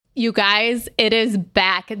You guys, it is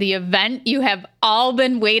back. The event you have all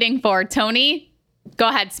been waiting for. Tony, go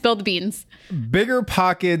ahead, spill the beans. Bigger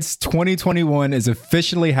Pockets 2021 is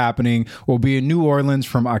officially happening. We'll be in New Orleans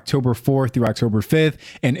from October 4th through October 5th,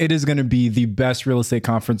 and it is going to be the best real estate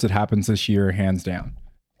conference that happens this year, hands down.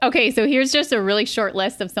 Okay, so here's just a really short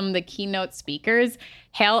list of some of the keynote speakers.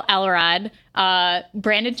 Hale Elrod,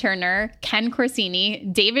 Brandon Turner, Ken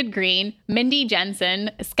Corsini, David Green, Mindy Jensen,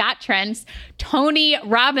 Scott Trent, Tony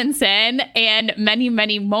Robinson, and many,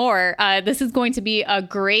 many more. This is going to be a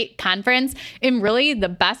great conference. And really the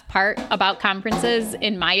best part about conferences,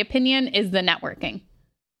 in my opinion, is the networking.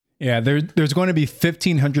 Yeah, there's going to be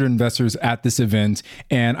 1,500 investors at this event,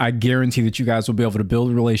 and I guarantee that you guys will be able to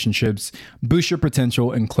build relationships, boost your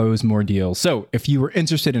potential, and close more deals. So if you are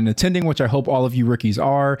interested in attending, which I hope all of you rookies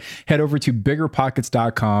are, head over to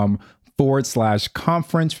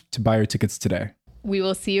biggerpockets.com/conference to buy your tickets today. We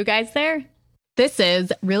will see you guys there. This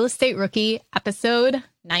is Real Estate Rookie, episode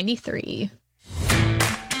 93.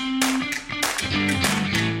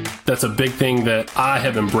 That's a big thing that I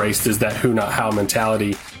have embraced, is that who, not how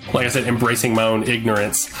mentality. Like I said, embracing my own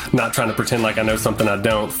ignorance, not trying to pretend like I know something I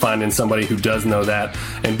don't, finding somebody who does know that,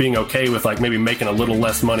 and being okay with like maybe making a little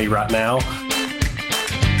less money right now.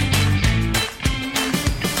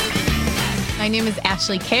 My name is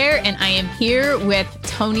Ashley Kerr, and I am here with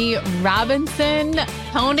Tony Robinson.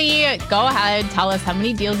 Tony, go ahead. Tell us how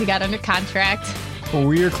many deals you got under contract.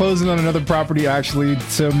 We are closing on another property actually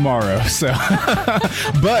tomorrow. So,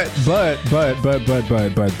 but,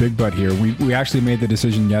 big but here. We actually made the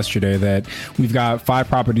decision yesterday that we've got 5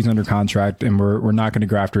 properties under contract, and we're not going to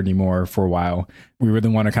go after anymore for a while. We really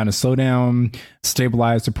want to kind of slow down,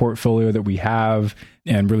 stabilize the portfolio that we have,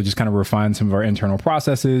 and really just kind of refine some of our internal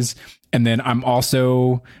processes. And then I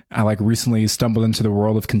recently stumbled into the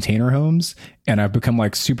world of container homes, and I've become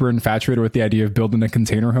like super infatuated with the idea of building a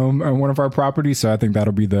container home on one of our properties. So I think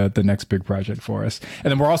that'll be the next big project for us.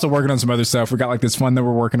 And then we're also working on some other stuff. We got like this fund that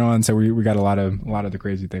we're working on. So we got a lot of the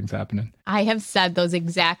crazy things happening. I have said those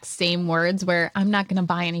exact same words where I'm not going to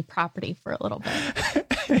buy any property for a little bit.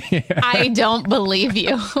 Yeah. I don't believe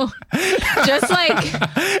you. Just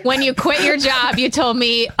like when you quit your job, you told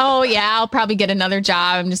me, oh yeah, I'll probably get another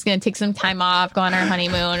job. I'm just going to take some time off, go on our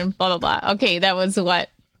honeymoon, and blah, blah, blah. Okay, that was what?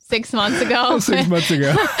 6 months ago? 6 months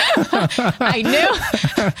ago. I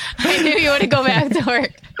knew you want to go back to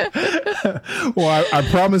work. Well, I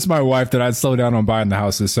promised my wife that I'd slow down on buying the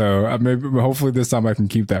houses. So hopefully this time I can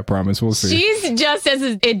keep that promise. We'll see. She's just as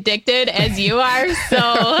addicted as you are.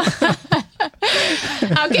 So,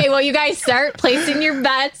 okay, well, you guys start placing your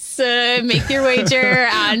bets, make your wager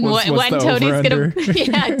on when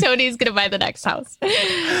Tony's going to buy the next house.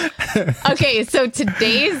 Okay, so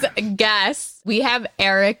today's guest, we have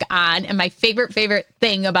Erik on, and my favorite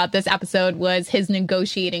thing about this episode was his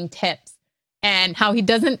negotiating tips and how he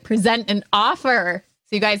doesn't present an offer.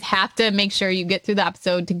 So you guys have to make sure you get through the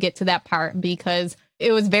episode to get to that part, because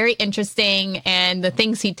it was very interesting, and the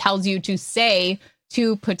things he tells you to say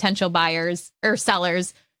to potential buyers or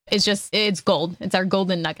sellers it's gold. It's our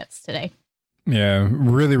golden nuggets today. Yeah,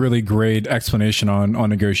 really, really great explanation on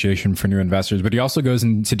negotiation for new investors. But he also goes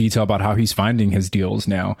into detail about how he's finding his deals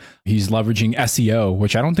now. He's leveraging SEO,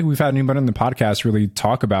 which I don't think we've had anybody on the podcast really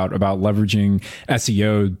talk about leveraging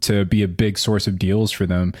SEO to be a big source of deals for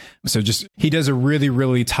them. So he does a really,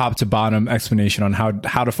 really top to bottom explanation on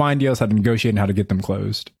how to find deals, how to negotiate, and how to get them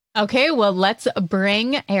closed. Okay, well, let's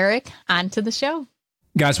bring Erik onto the show.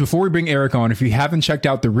 Guys, before we bring Erik on, if you haven't checked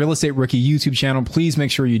out the Real Estate Rookie YouTube channel, please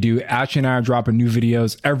make sure you do. Ashley and I are dropping new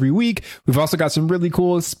videos every week. We've also got some really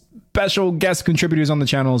cool special guest contributors on the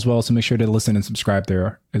channel as well, so make sure to listen and subscribe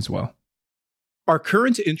there as well. Are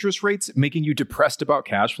current interest rates making you depressed about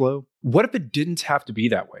cash flow? What if it didn't have to be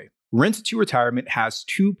that way? Rent to Retirement has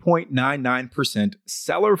 2.99%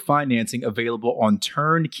 seller financing available on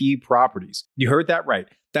turnkey properties. You heard that right.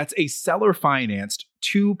 That's a seller financed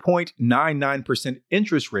 2.99%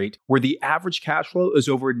 interest rate where the average cash flow is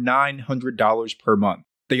over $900 per month.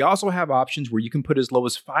 They also have options where you can put as low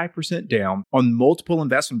as 5% down on multiple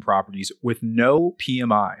investment properties with no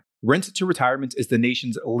PMI. Rent to Retirement is the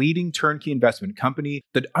nation's leading turnkey investment company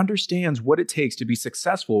that understands what it takes to be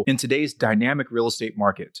successful in today's dynamic real estate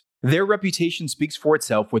market. Their reputation speaks for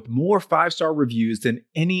itself with more 5-star reviews than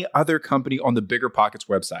any other company on the Bigger Pockets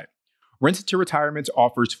website. Rent to Retirement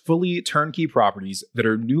offers fully turnkey properties that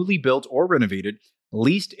are newly built or renovated,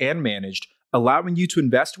 leased and managed, allowing you to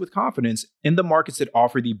invest with confidence in the markets that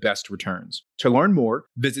offer the best returns. To learn more,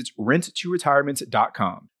 visit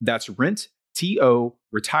renttoretirement.com. That's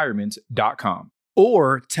renttoretirement.com.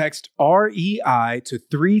 Or text REI to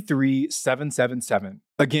 33777.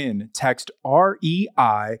 Again, text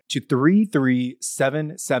REI to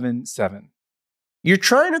 33777. You're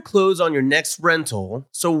trying to close on your next rental,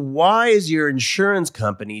 so why is your insurance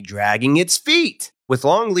company dragging its feet? With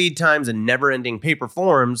long lead times and never-ending paper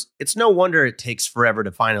forms, it's no wonder it takes forever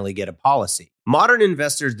to finally get a policy. Modern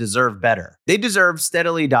investors deserve better. They deserve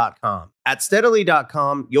Steadily.com. At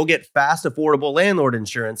Steadily.com, you'll get fast, affordable landlord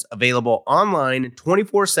insurance available online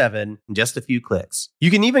 24/7 in just a few clicks.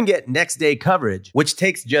 You can even get next-day coverage, which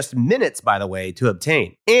takes just minutes, by the way, to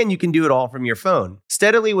obtain. And you can do it all from your phone.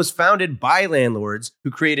 Steadily was founded by landlords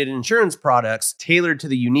who created insurance products tailored to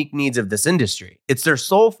the unique needs of this industry. It's their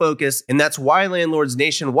sole focus, and that's why landlords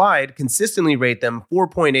nationwide consistently rate them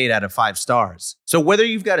 4.8 out of 5 stars. So whether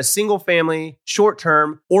you've got a single-family,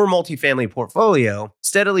 short-term, or multifamily portfolio,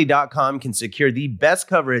 Steadily.com can secure the best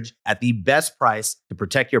coverage at the best price to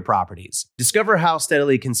protect your properties. Discover how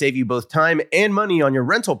Steadily can save you both time and money on your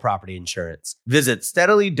rental property insurance. Visit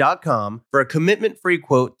Steadily.com for a commitment-free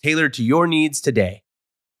quote tailored to your needs today.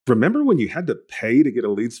 Remember when you had to pay to get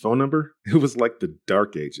a lead's phone number? It was like the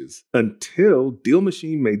dark ages, until Deal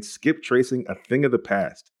Machine made skip tracing a thing of the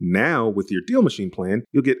past. Now, with your Deal Machine plan,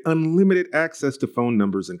 you'll get unlimited access to phone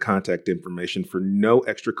numbers and contact information for no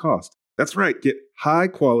extra cost. That's right, get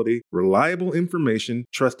high-quality, reliable information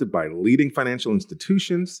trusted by leading financial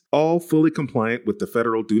institutions, all fully compliant with the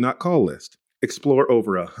federal Do Not Call list. Explore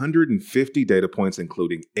over 150 data points,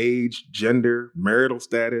 including age, gender, marital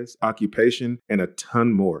status, occupation, and a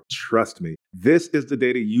ton more. Trust me, this is the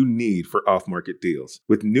data you need for off-market deals.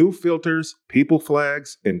 With new filters, people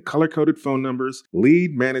flags, and color-coded phone numbers,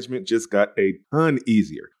 lead management just got a ton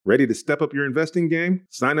easier. Ready to step up your investing game?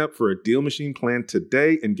 Sign up for a Deal Machine plan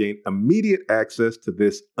today and gain immediate access to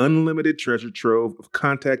this unlimited treasure trove of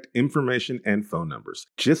contact information and phone numbers.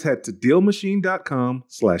 Just head to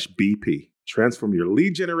DealMachine.com/BP. Transform your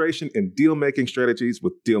lead generation and deal-making strategies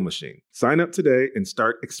with Deal Machine. Sign up today and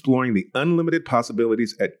start exploring the unlimited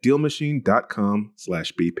possibilities at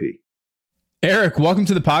DealMachine.com/BP. Erik, welcome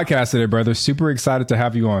to the podcast today, brother. Super excited to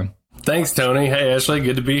have you on. Thanks, Tony. Hey, Ashley.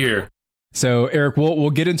 Good to be here. So, Erik, we'll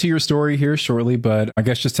get into your story here shortly, but I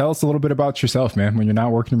guess just tell us a little bit about yourself, man. When you're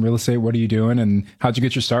not working in real estate, what are you doing and how'd you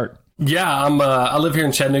get your start? Yeah, I live here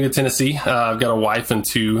in Chattanooga, Tennessee. I've got a wife and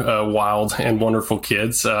 2 wild and wonderful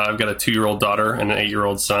kids. I've got a 2-year-old daughter and an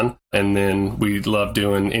 8-year-old son. And then we love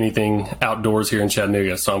doing anything outdoors here in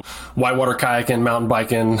Chattanooga. So I'm whitewater kayaking, mountain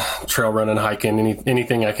biking, trail running, hiking,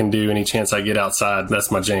 anything I can do, any chance I get outside. That's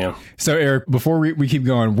my jam. So, Erik, before we keep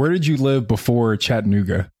going, where did you live before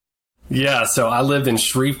Chattanooga? Yeah, so I lived in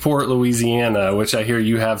Shreveport, Louisiana, which I hear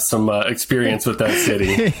you have some experience with that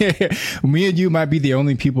city. Me and you might be the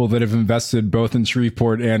only people that have invested both in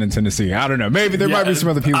Shreveport and in Tennessee. I don't know. Maybe there might be some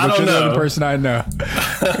other people, but you're the only person I know.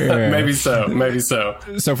 Yeah. Maybe so.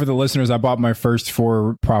 So for the listeners, I bought my first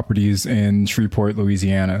 4 properties in Shreveport,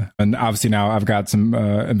 Louisiana. And obviously now I've got some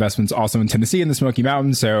investments also in Tennessee in the Smoky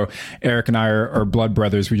Mountains. So Erik and I are blood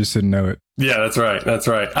brothers. We just didn't know it. Yeah, that's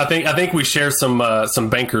right. I think we share some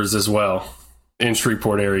bankers as well in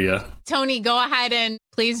Shreveport area. Tony, go ahead and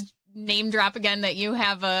please name drop again that you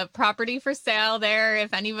have a property for sale there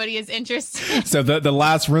if anybody is interested. So the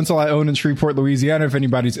last rental I owned in Shreveport, Louisiana, if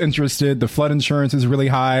anybody's interested, the flood insurance is really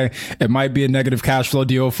high. It might be a negative cash flow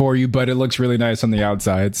deal for you, but it looks really nice on the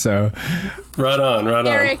outside. So right on.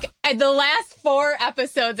 Erik, the last 4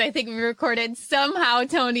 episodes I think we recorded, somehow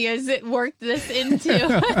Tony has worked this into the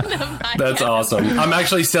podcast. That's awesome. I'm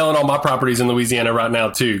actually selling all my properties in Louisiana right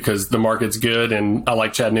now too, because the market's good and I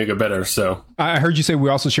like Chattanooga better. So I heard you say we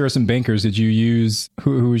also share some bankers. Did you use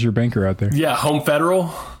who was your banker out there? Yeah, Home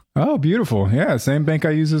Federal. Oh, beautiful. Yeah, same bank I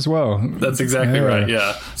use as well. That's exactly right.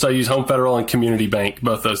 Yeah. So I use Home Federal and Community Bank,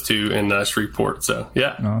 both those 2 in Shreveport. So,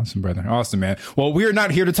 yeah. Awesome, brother. Awesome, man. Well, we are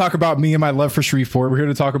not here to talk about me and my love for Shreveport. We're here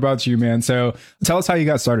to talk about you, man. So tell us how you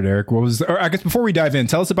got started, Erik. I guess before we dive in,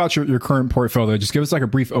 tell us about your current portfolio. Just give us like a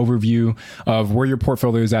brief overview of where your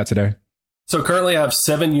portfolio is at today. So currently I have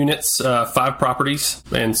 7 units, 5 properties.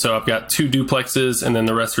 And so I've got 2 duplexes and then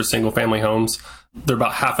the rest are single family homes. They're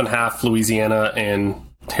about half and half Louisiana and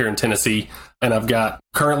here in Tennessee. And I've got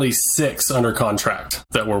currently 6 under contract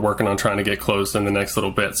that we're working on trying to get closed in the next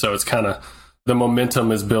little bit. So it's kind of, the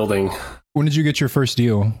momentum is building. When did you get your first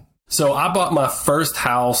deal? So I bought my first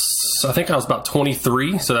house, I think I was about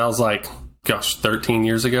 23. So that was like, 13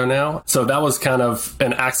 years ago now. So that was kind of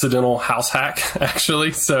an accidental house hack,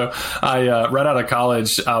 actually. So I, right out of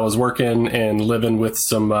college, I was working and living with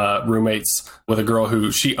some roommates with a girl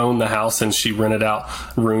who she owned the house and she rented out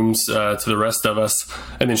rooms to the rest of us.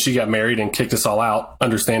 And then she got married and kicked us all out,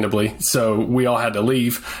 understandably. So we all had to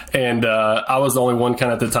leave. And I was the only one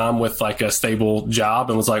kind of at the time with like a stable job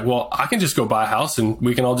and was like, well, I can just go buy a house and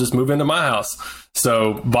we can all just move into my house.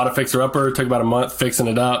 So bought a fixer-upper, took about a month fixing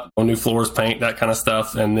it up, new floors, paint, that kind of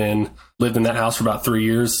stuff, and then lived in that house for about 3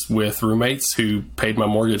 years with roommates who paid my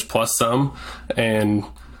mortgage plus some, and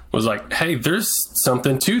was like, hey, there's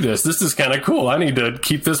something to this. This is kind of cool. I need to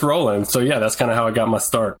keep this rolling. So yeah, that's kind of how I got my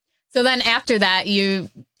start. So then after that, you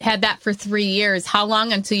had that for 3 years. How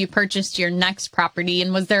long until you purchased your next property?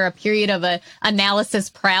 And was there a period of analysis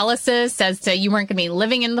paralysis as to you weren't going to be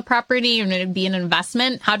living in the property and it would be an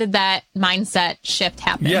investment? How did that mindset shift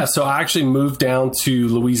happen? Yeah, so I actually moved down to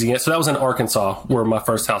Louisiana. So that was in Arkansas where my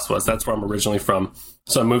first house was. That's where I'm originally from.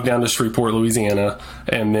 So I moved down to Shreveport, Louisiana.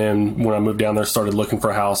 And then when I moved down there, started looking for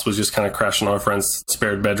a house, was just kind of crashing on a friend's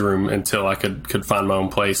spare bedroom until I could find my own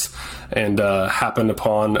place. And happened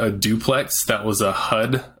upon a duplex that was a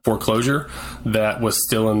HUD foreclosure that was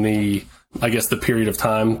still in the period of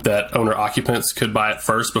time that owner occupants could buy it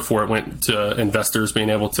first before it went to investors being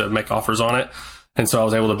able to make offers on it. And so I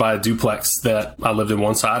was able to buy a duplex that I lived in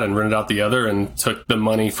one side and rented out the other, and took the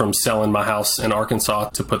money from selling my house in Arkansas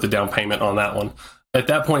to put the down payment on that one. At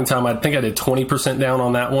that point in time, I think I did 20% down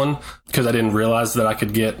on that one because I didn't realize that I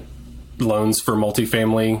could get loans for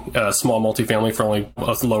multifamily, small multifamily for only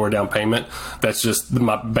a lower down payment. That's just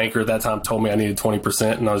my banker at that time told me I needed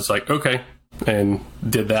 20%. And I was like, okay. And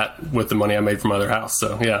did that with the money I made from other house.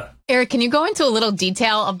 So yeah. Erik, can you go into a little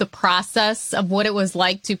detail of the process of what it was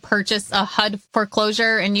like to purchase a HUD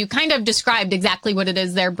foreclosure? And you kind of described exactly what it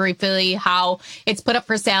is there briefly, how it's put up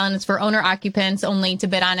for sale and it's for owner occupants only to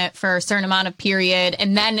bid on it for a certain amount of period.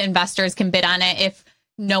 And then investors can bid on it if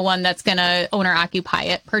no one that's going to owner occupy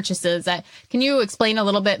it purchases it. Can you explain a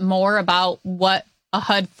little bit more about what a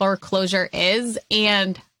HUD foreclosure is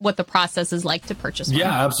and what the process is like to purchase one?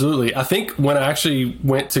 Yeah, absolutely. I think when I actually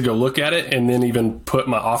went to go look at it and then even put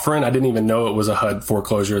my offer in, I didn't even know it was a HUD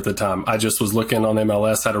foreclosure at the time. I just was looking on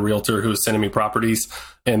MLS, had a realtor who was sending me properties.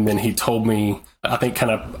 And then he told me, I think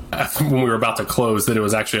kind of when we were about to close, that it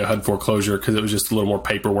was actually a HUD foreclosure because it was just a little more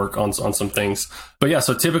paperwork on some things. But yeah,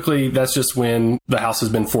 so typically that's just when the house has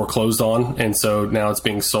been foreclosed on. And so now it's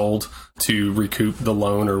being sold to recoup the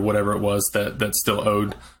loan or whatever it was that's still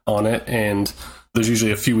owed on it. And there's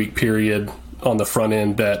usually a few week period on the front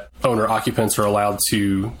end that owner occupants are allowed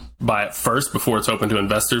to buy it first before it's open to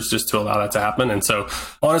investors, just to allow that to happen. And so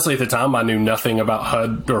honestly, at the time, I knew nothing about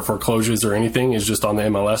HUD or foreclosures or anything. It's just on the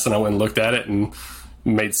MLS, and I went and looked at it and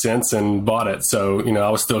made sense and bought it. So, I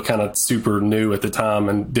was still kind of super new at the time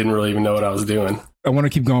and didn't really even know what I was doing. I want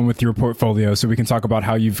to keep going with your portfolio so we can talk about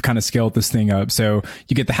how you've kind of scaled this thing up. So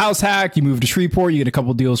you get the house hack, you move to Shreveport, you get a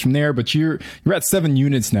couple deals from there, but you're at 7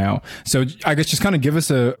 units now. So I guess just kind of give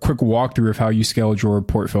us a quick walkthrough of how you scaled your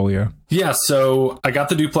portfolio. Yeah, so I got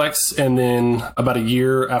the duplex, and then about a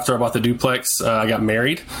year after I bought the duplex, I got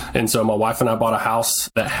married. And so my wife and I bought a house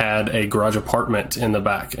that had a garage apartment in the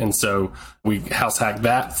back. And so we house hacked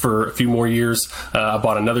that for a few more years. I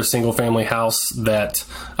bought another single family house that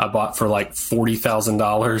I bought for like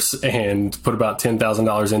 $40,000 and put about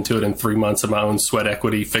 $10,000 into it in 3 months of my own sweat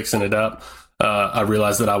equity fixing it up. I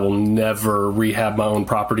realized that I will never rehab my own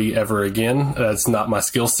property ever again. That's not my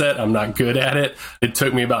skill set. I'm not good at it. It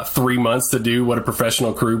took me about 3 months to do what a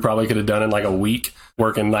professional crew probably could have done in like a week,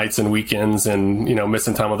 working nights and weekends and,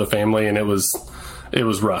 missing time with the family. And it was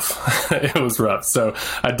rough. It was rough. So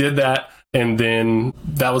I did that. And then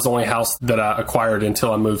that was the only house that I acquired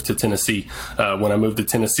until I moved to Tennessee. When I moved to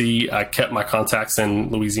Tennessee, I kept my contacts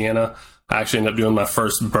in Louisiana. I actually ended up doing my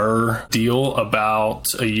first BRRRR deal about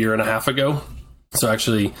a year and a half ago. So I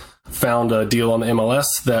actually found a deal on the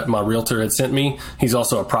MLS that my realtor had sent me. He's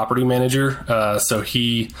also a property manager. So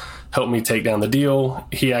he helped me take down the deal.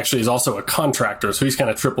 He actually is also a contractor. So he's kind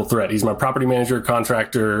of triple threat. He's my property manager,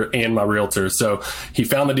 contractor, and my realtor. So he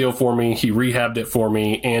found the deal for me. He rehabbed it for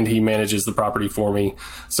me, and he manages the property for me.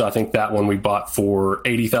 So I think that one we bought for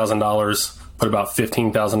 $80,000, put about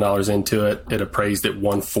 $15,000 into it. It appraised at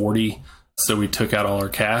 $140,000. So we took out all our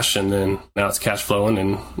cash, and then now it's cash flowing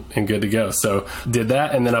and good to go. So did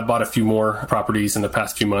that. And then I bought a few more properties in the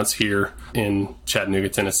past few months here in Chattanooga,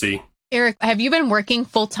 Tennessee. Erik, have you been working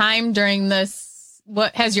full time during this,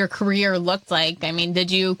 what has your career looked like? I mean,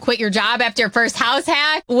 did you quit your job after your first house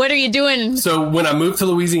hack? What are you doing? So when I moved to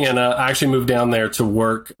Louisiana, I actually moved down there to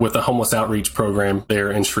work with the homeless outreach program there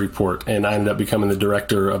in Shreveport. And I ended up becoming the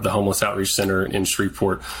director of the homeless outreach center in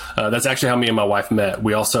Shreveport. That's actually how me and my wife met.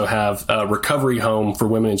 We also have a recovery home for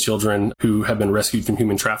women and children who have been rescued from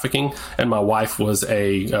human trafficking. And my wife was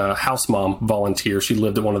a house mom volunteer. She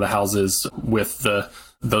lived at one of the houses with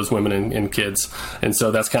those women and kids. And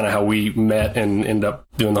so that's kind of how we met and ended up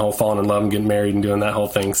doing the whole falling in love and getting married and doing that whole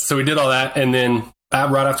thing. So we did all that. And then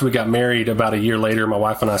right after we got married, about a year later, my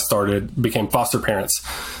wife and I became foster parents.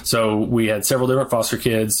 So we had several different foster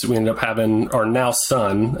kids. We ended up having our now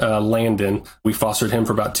son, Landon. We fostered him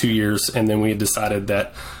for about 2 years. And then we had decided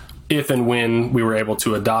that if and when we were able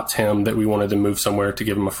to adopt him, that we wanted to move somewhere to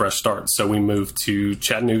give him a fresh start. So we moved to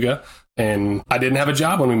Chattanooga. And I didn't have a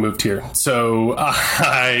job when we moved here. So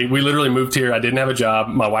we literally moved here. I didn't have a job.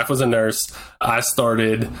 My wife was a nurse. I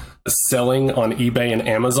started selling on eBay and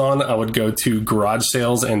Amazon. I would go to garage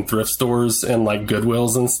sales and thrift stores and like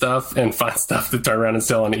Goodwills and stuff and find stuff to turn around and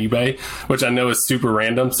sell on eBay, which I know is super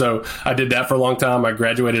random. So I did that for a long time. I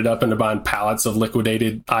graduated up into buying pallets of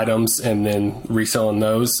liquidated items and then reselling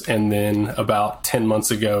those. And then about 10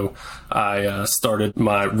 months ago, I started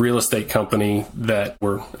my real estate company that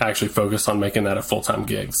we're actually focused on making that a full-time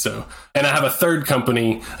gig. So, and I have a third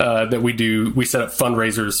company that we set up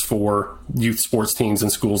fundraisers for youth sports teams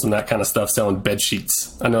and schools and that kind of stuff, selling bed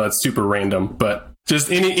sheets. I know that's super random, but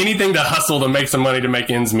just anything to hustle to make some money to make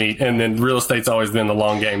ends meet. And then real estate's always been the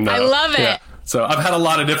long game. Though. I love it. Yeah. So I've had a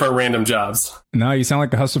lot of different random jobs. No, you sound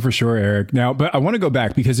like a hustler for sure, Eric. Now, but I want to go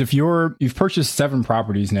back because you've purchased 7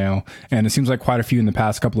 properties now, and it seems like quite a few in the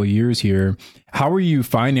past couple of years here. How are you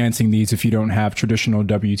financing these if you don't have traditional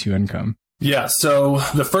W-2 income? Yeah. So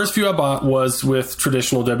the first few I bought was with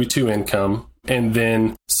traditional W-2 income. And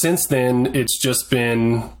then since then, it's just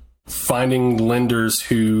been finding lenders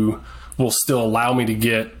who will still allow me to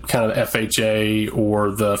get kind of the FHA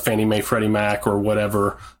or the Fannie Mae, Freddie Mac or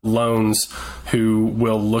whatever loans, who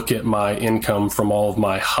will look at my income from all of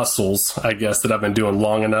my hustles, I guess, that I've been doing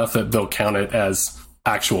long enough that they'll count it as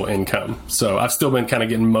actual income. So I've still been kind of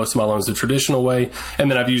getting most of my loans the traditional way.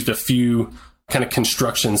 And then I've used a few kind of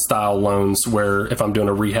construction style loans where if I'm doing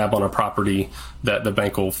a rehab on a property, that the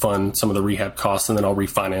bank will fund some of the rehab costs and then I'll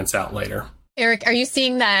refinance out later. Eric, are you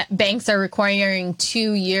seeing that banks are requiring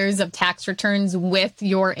 2 years of tax returns with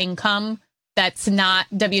your income that's not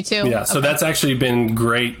W-2? Yeah, so that's actually been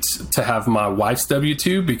great to have my wife's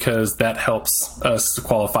W-2 because that helps us to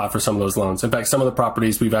qualify for some of those loans. In fact, some of the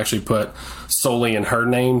properties we've actually put solely in her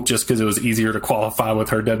name just because it was easier to qualify with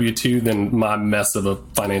her W-2 than my mess of a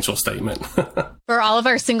financial statement. For all of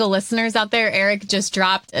our single listeners out there, Eric just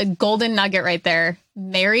dropped a golden nugget right there.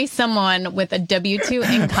 Marry someone with a W-2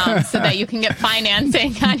 income so that you can get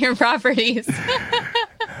financing on your properties.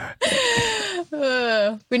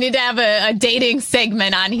 We need to have a dating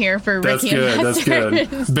segment on here for Ricky That's good. investors.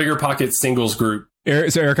 That's good. Bigger Pocket Singles Group.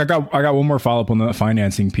 Eric, I got one more follow up on the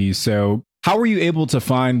financing piece. So how were you able to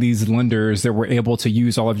find these lenders that were able to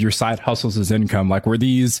use all of your side hustles as income? Like, were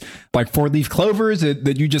these like 4-leaf clovers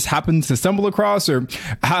that you just happened to stumble across, or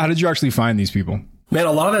how did you actually find these people? Man,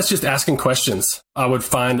 a lot of that's just asking questions. I would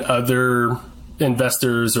find other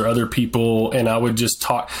investors or other people, and I would just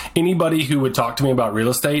talk. Anybody who would talk to me about real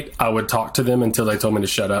estate, I would talk to them until they told me to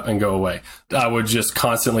shut up and go away. I would just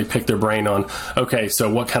constantly pick their brain on, okay, so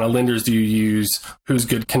what kind of lenders do you use? Who's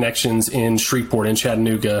good connections in Shreveport, in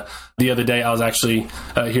Chattanooga? The other day, I was actually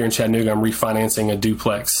here in Chattanooga. I'm refinancing a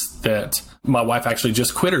duplex that my wife actually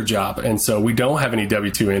just quit her job. And so we don't have any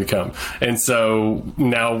W-2 income. And so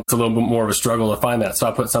now it's a little bit more of a struggle to find that. So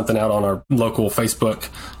I put something out on our local Facebook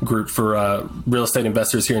group for real estate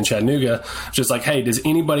investors here in Chattanooga, just like, hey, does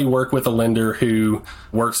anybody work with a lender who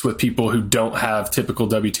works with people who don't have typical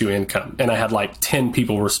W-2 income? And I had like 10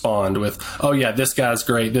 people respond with, oh yeah, this guy's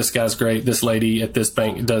great. This guy's great. This lady at this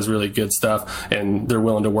bank does really good stuff. And they're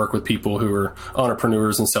willing to work with people who are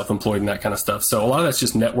entrepreneurs and self-employed and that kind of stuff. So a lot of that's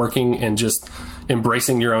just networking and just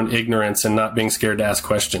embracing your own ignorance and not being scared to ask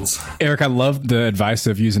questions. Eric, I love the advice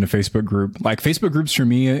of using a Facebook group. Like, Facebook groups for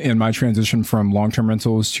me in my transition from long-term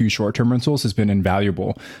rentals to short-term rentals has been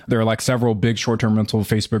invaluable. There are like several big short-term rental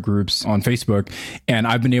Facebook groups on Facebook, and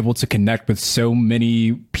I've been able to connect with so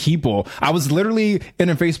many people. I was literally in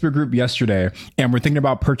a Facebook group yesterday, and we're thinking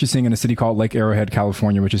about purchasing in a city called Lake Arrowhead,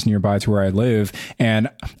 California, which is nearby to where I live. And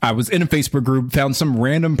I was in a Facebook group, found some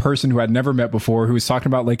random person who I'd never met before who was talking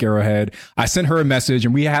about Lake like Arrowhead. I sent her a message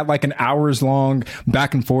and we had like an hours long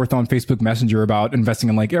back and forth on Facebook Messenger about investing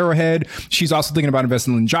in like Arrowhead. She's also thinking about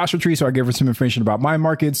investing in Joshua Tree. So I gave her some information about my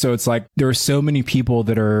market. So it's like there are so many people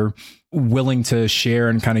that are willing to share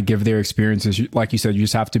and kind of give their experiences. Like you said, you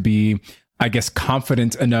just have to be, I guess,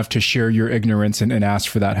 confident enough to share your ignorance and ask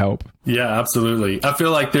for that help. Yeah, absolutely. I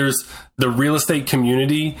feel like the real estate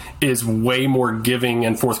community is way more giving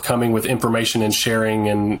and forthcoming with information and sharing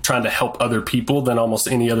and trying to help other people than almost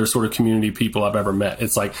any other sort of community people I've ever met.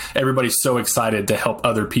 It's like everybody's so excited to help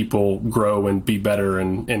other people grow and be better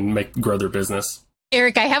and grow their business.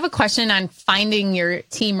 Erik, I have a question on finding your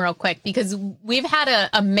team real quick, because we've had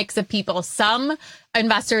a mix of people. Some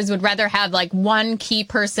investors would rather have like one key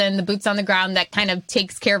person, the boots on the ground, that kind of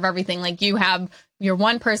takes care of everything. Like you have your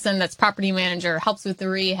one person that's property manager, helps with the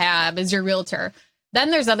rehab, is your realtor. Then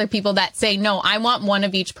there's other people that say, no, I want one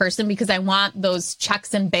of each person because I want those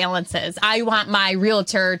checks and balances. I want my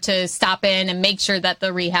realtor to stop in and make sure that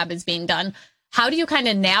the rehab is being done. How do you kind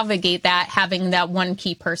of navigate that, having that one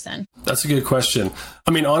key person? That's a good question.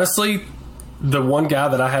 I mean, honestly, the one guy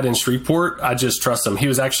that I had in Shreveport, I just trust him.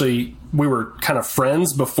 We were kind of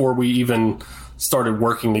friends before we even started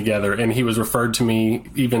working together. And he was referred to me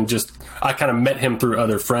I kind of met him through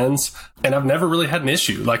other friends, and I've never really had an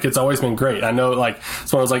issue. Like, it's always been great. I know, like,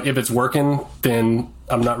 so I was like, if it's working, then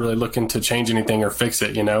I'm not really looking to change anything or fix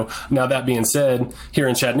it, Now, that being said, here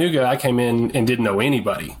in Chattanooga, I came in and didn't know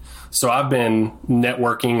anybody. So I've been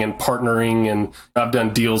networking and partnering, and I've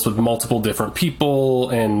done deals with multiple different people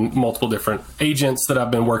and multiple different agents that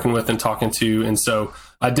I've been working with and talking to. And so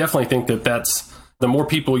I definitely think that that's the more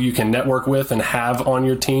people you can network with and have on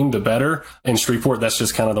your team, the better. In Shreveport, that's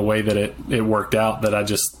just kind of the way that it worked out, that I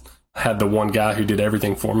just had the one guy who did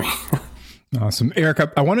everything for me. Awesome. Erik,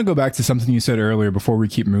 I want to go back to something you said earlier before we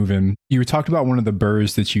keep moving. You talked about one of the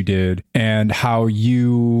burrs that you did and how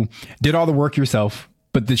you did all the work yourself,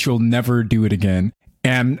 but that you'll never do it again.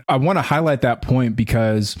 And I want to highlight that point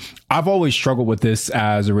because I've always struggled with this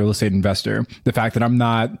as a real estate investor. The fact that I'm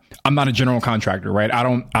not a general contractor, right? I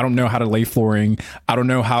don't know how to lay flooring. I don't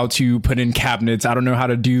know how to put in cabinets. I don't know how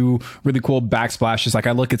to do really cool backsplashes. Like,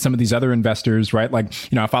 I look at some of these other investors, right? Like,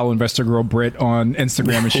 I follow Investor Girl Britt on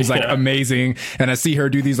Instagram, and she's like amazing. And I see her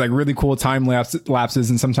do these like really cool time lapses.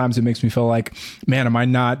 And sometimes it makes me feel like, man, am I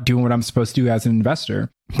not doing what I'm supposed to do as an investor?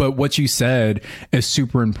 But what you said is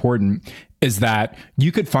super important, is that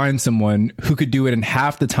you could find someone who could do it in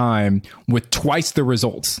half the time with twice the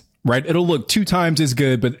results, right? It'll look 2 times as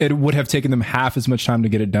good, but it would have taken them half as much time to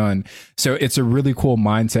get it done. So it's a really cool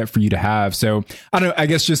mindset for you to have. So I don't know, I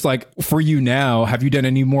guess just like for you now, have you done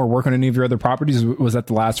any more work on any of your other properties? Was that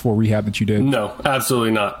the last 4 rehab that you did? No,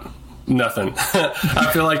 absolutely not. Nothing. I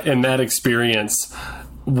feel like in that experience,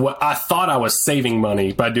 I thought I was saving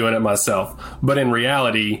money by doing it myself, but in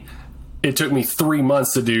reality, it took me 3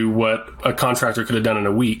 months to do what a contractor could have done in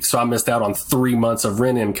a week. So I missed out on 3 months of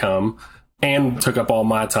rent income and took up all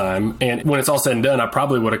my time. And when it's all said and done, I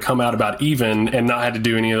probably would have come out about even and not had to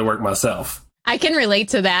do any of the work myself. I can relate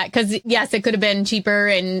to that because, yes, it could have been cheaper,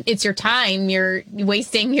 and it's your time. You're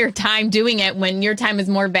wasting your time doing it when your time is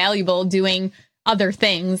more valuable doing other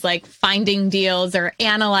things like finding deals or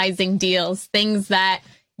analyzing deals, things that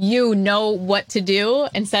you know what to do,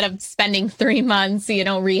 instead of spending 3 months,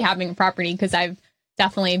 rehabbing a property, because I've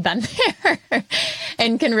definitely been there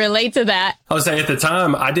and can relate to that. I would say at the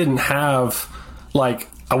time, I didn't have,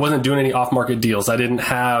 I wasn't doing any off-market deals. I didn't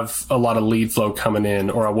have a lot of lead flow coming in,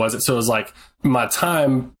 or I wasn't. So it was like my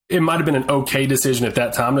time, it might have been an okay decision at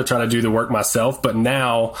that time to try to do the work myself. But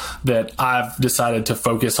now that I've decided to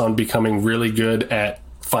focus on becoming really good at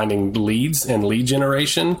finding leads and lead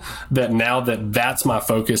generation, that now that's my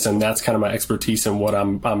focus and that's kind of my expertise and what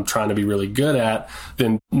I'm trying to be really good at,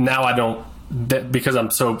 then now I don't, because I'm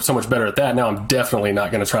so much better at that, now I'm definitely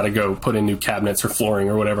not going to try to go put in new cabinets or flooring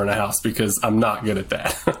or whatever in a house, because I'm not good at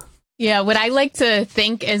that. Yeah, what I like to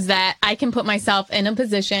think is that I can put myself in a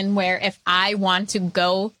position where if I want to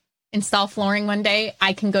go install flooring one day,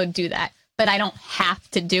 I can go do that, but I don't have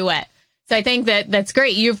to do it. So I think that's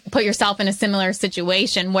great. You've put yourself in a similar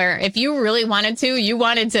situation where if you really wanted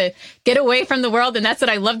to get away from the world. And that's what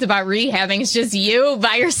I loved about rehabbing. It's just you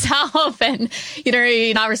by yourself, and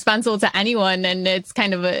you're not responsible to anyone. And it's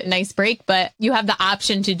kind of a nice break, but you have the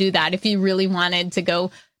option to do that. If you really wanted to go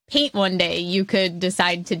paint one day, you could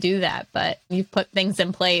decide to do that, but you've put things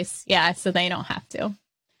in place. Yeah. So they don't have to.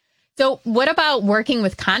 So what about working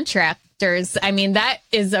with contractors? I mean, that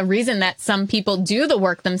is a reason that some people do the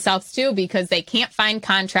work themselves too, because they can't find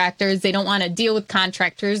contractors. They don't want to deal with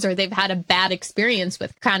contractors, or they've had a bad experience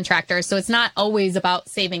with contractors. So it's not always about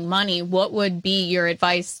saving money. What would be your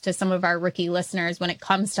advice to some of our rookie listeners when it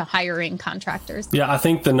comes to hiring contractors? Yeah, I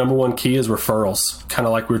think the number one key is referrals, kind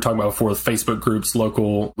of like we were talking about before with Facebook groups,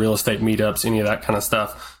 local real estate meetups, any of that kind of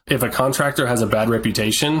stuff. If a contractor has a bad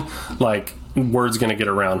reputation, like, word's going to get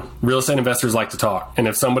around. Real estate investors like to talk. And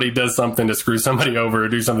if somebody does something to screw somebody over or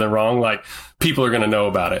do something wrong, like, people are going to know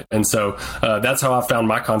about it. And so that's how I found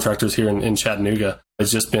my contractors here in Chattanooga.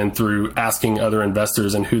 It's just been through asking other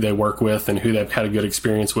investors and who they work with and who they've had a good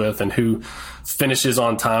experience with and who finishes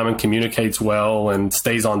on time and communicates well and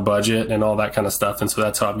stays on budget and all that kind of stuff. And so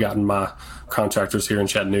that's how I've gotten my contractors here in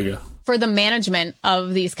Chattanooga. For the management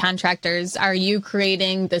of these contractors, are you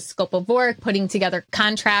creating the scope of work, putting together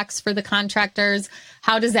contracts for the contractors?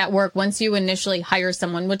 How does that work once you initially hire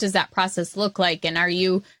someone? What does that process look like? And are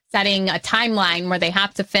you setting a timeline where they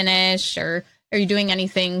have to finish, or are you doing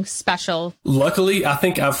anything special? Luckily, I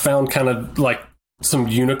think I've found kind of like some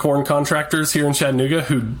unicorn contractors here in Chattanooga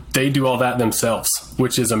who they do all that themselves,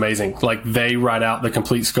 which is amazing. Like, they write out the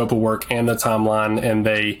complete scope of work and the timeline, and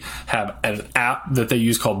they have an app that they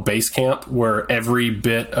use called Basecamp, where every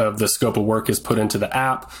bit of the scope of work is put into the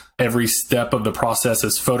app. Every step of the process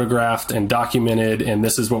is photographed and documented, and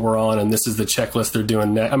this is what we're on, and this is the checklist they're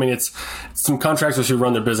doing next. I mean, it's some contractors who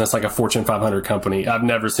run their business like a Fortune 500 company. I've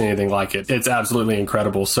never seen anything like it. It's absolutely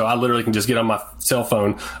incredible. So I literally can just get on my cell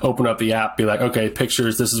phone, open up the app, be like, okay,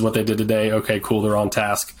 pictures, this is what they did today. Okay, cool, they're on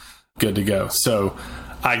task, good to go. So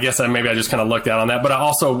I guess I just kind of lucked out on that. But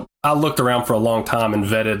I looked around for a long time and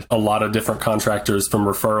vetted a lot of different contractors from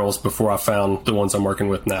referrals before I found the ones I'm working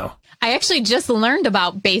with now. I actually just learned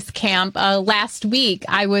about Basecamp last week.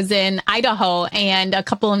 I was in Idaho, and a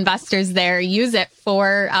couple investors there use it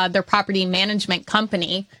for their property management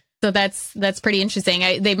company. So that's pretty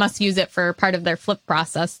interesting. They must use it for part of their flip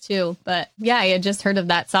process too. But yeah, I had just heard of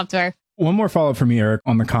that software. One more follow-up from me, Erik,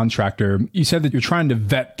 on the contractor. You said that you're trying to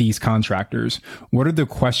vet these contractors. What are the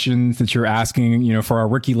questions that you're asking, for our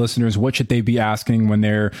rookie listeners? What should they be asking when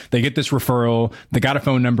they get this referral, they got a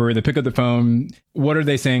phone number, they pick up the phone? What are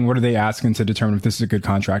they saying? What are they asking to determine if this is a good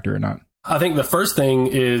contractor or not? I think the first thing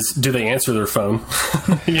is, do they answer their phone?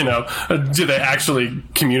 Do they actually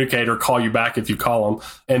communicate or call you back if you call them?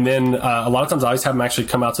 And then a lot of times I always have them actually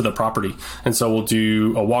come out to the property. And so we'll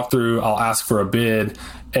do a walkthrough. I'll ask for a bid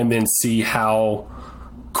and then see how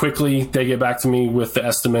quickly they get back to me with the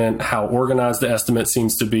estimate, how organized the estimate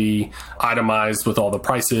seems to be, itemized with all the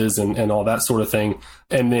prices and all that sort of thing.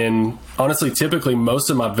 And then honestly, typically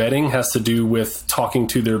most of my vetting has to do with talking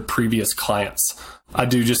to their previous clients. I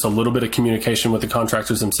do just a little bit of communication with the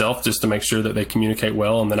contractors themselves just to make sure that they communicate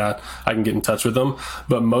well and that I can get in touch with them.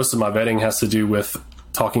 But most of my vetting has to do with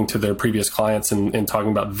talking to their previous clients and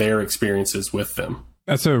talking about their experiences with them.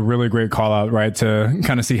 That's a really great call out, right? To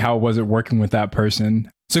kind of see how was it working with that person.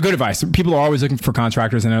 So good advice. People are always looking for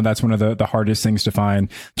contractors. I know that's one of the hardest things to find.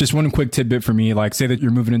 Just one quick tidbit for me, like say that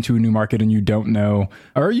you're moving into a new market and you don't know,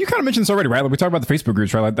 or you kind of mentioned this already, right? Like we talked about the Facebook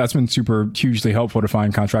groups, right? Like that's been super hugely helpful to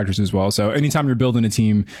find contractors as well. So anytime you're building a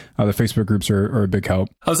team, the Facebook groups are a big help.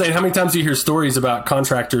 I was saying, how many times do you hear stories about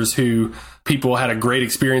contractors who people had a great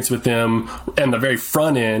experience with them and the very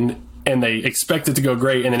front end, and they expect it to go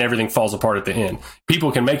great, and then everything falls apart at the end.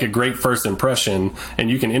 People can make a great first impression, and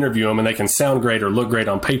you can interview them, and they can sound great or look great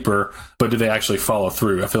on paper, but do they actually follow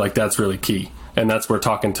through? I feel like that's really key. And that's where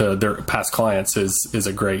talking to their past clients is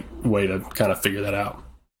a great way to kind of figure that out.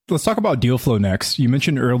 Let's talk about deal flow next. You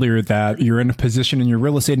mentioned earlier that you're in a position in your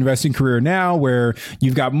real estate investing career now where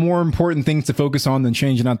you've got more important things to focus on than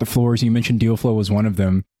changing out the floors. You mentioned deal flow was one of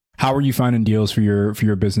them. How are you finding deals for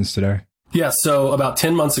your business today? Yeah, so about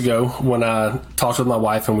 10 months ago, when I talked with my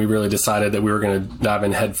wife and we really decided that we were going to dive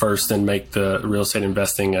in head first and make the real estate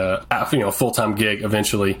investing a full-time gig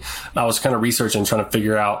eventually, I was kind of researching, trying to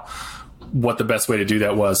figure out what the best way to do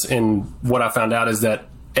that was. And what I found out is that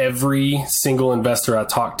every single investor I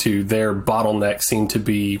talked to, their bottleneck seemed to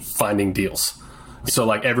be finding deals. So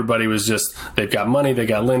like everybody was just, they've got money, they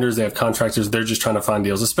got lenders, they have contractors, they're just trying to find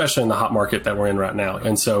deals, especially in the hot market that we're in right now.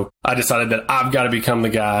 And so I decided that I've got to become the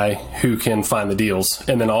guy who can find the deals,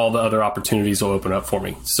 and then all the other opportunities will open up for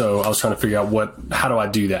me. So I was trying to figure out how do I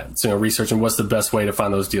do that? So, researching what's the best way to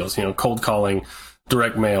find those deals, cold calling,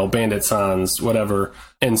 direct mail, bandit signs, whatever.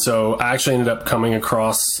 And so I actually ended up coming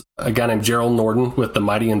across a guy named Gerald Norden with The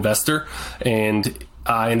Mighty Investor. And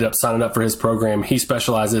I ended up signing up for his program. He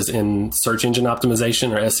specializes in search engine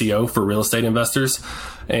optimization, or SEO, for real estate investors.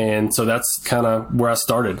 And so that's kind of where I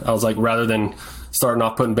started. I was like, rather than starting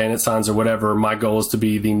off putting bandit signs or whatever, my goal is to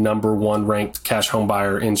be the #1 ranked cash home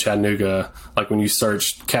buyer in Chattanooga. Like when you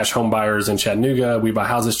search cash home buyers in Chattanooga, we buy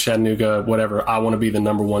houses Chattanooga, whatever, I want to be the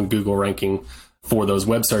 #1 Google ranking for those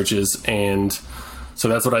web searches. And so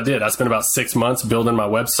that's what I did. I spent about 6 months building my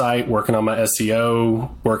website, working on my SEO,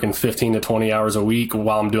 working 15 to 20 hours a week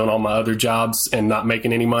while I'm doing all my other jobs and not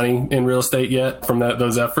making any money in real estate yet from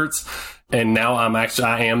those efforts. And now I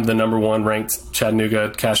am the #1 ranked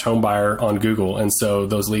Chattanooga cash home buyer on Google. And so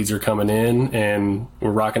those leads are coming in and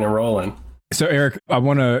we're rocking and rolling. So Erik, I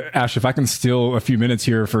want to ask if I can steal a few minutes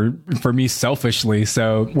here for me selfishly.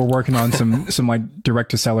 So we're working on some like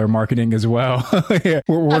direct to seller marketing as well. Yeah,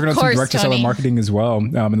 we're working on some direct to seller marketing as well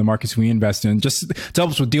in the markets we invest in. Just to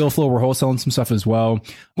help us with deal flow, we're wholesaling some stuff as well.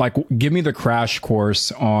 Like, give me the crash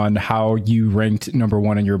course on how you ranked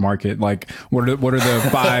 #1 in your market. Like, what are the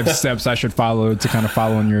 5 steps I should follow to kind of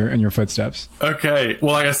follow in your footsteps? Okay.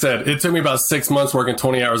 Well, like I said, it took me about 6 months working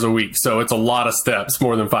 20 hours a week. So it's a lot of steps,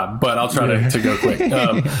 more than 5, but I'll try to go quick.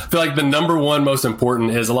 I feel like the #1 most important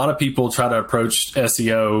is a lot of people try to approach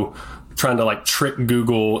SEO trying to like trick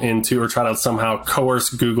Google into, or try to somehow coerce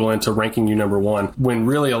Google into ranking you #1. When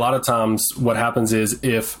really a lot of times what happens is,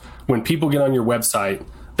 when people get on your website,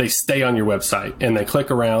 they stay on your website and they click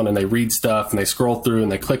around and they read stuff and they scroll through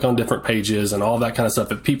and they click on different pages and all that kind of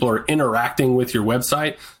stuff. If people are interacting with your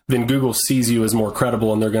website, then Google sees you as more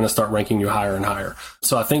credible and they're going to start ranking you higher and higher.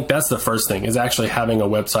 So I think that's the first thing, is actually having a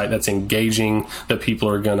website that's engaging, that people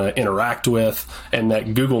are going to interact with, and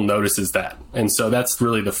that Google notices that. And so that's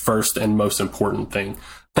really the first and most important thing.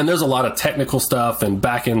 And there's a lot of technical stuff and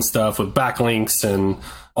back-end stuff with backlinks and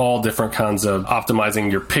all different kinds of optimizing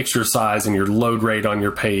your picture size and your load rate on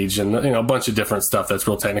your page, and a bunch of different stuff that's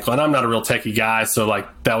real technical. And I'm not a real techie guy, so like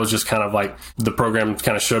that was just kind of like the program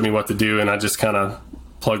kind of showed me what to do, and I just kind of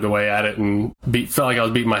plugged away at it and felt like I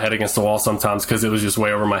was beating my head against the wall sometimes because it was just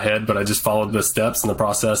way over my head, but I just followed the steps and the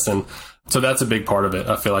process. And so that's a big part of it.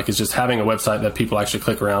 I feel like it's just having a website that people actually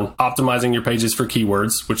click around, optimizing your pages for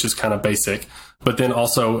keywords, which is kind of basic, but then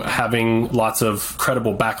also having lots of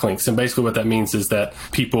credible backlinks. And basically what that means is that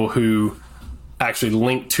people who actually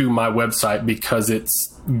link to my website because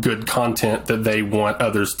it's good content that they want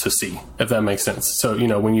others to see, if that makes sense. So,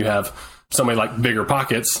 when you have somebody like Bigger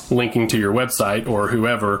Pockets linking to your website or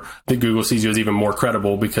whoever, that Google sees you as even more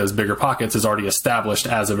credible because Bigger Pockets is already established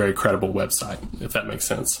as a very credible website, if that makes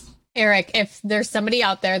sense. Erik, if there's somebody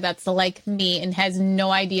out there that's like me and has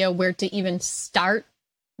no idea where to even start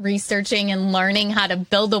researching and learning how to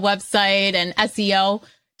build a website and SEO,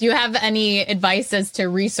 do you have any advice as to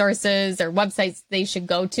resources or websites they should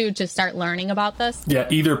go to start learning about this? Yeah,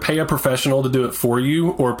 either pay a professional to do it for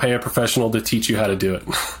you or pay a professional to teach you how to do it.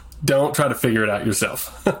 Don't try to figure it out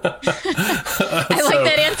yourself. I like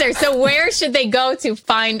that answer. So where should they go to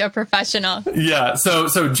find a professional? Yeah.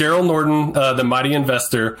 So Gerald Norton, the Mighty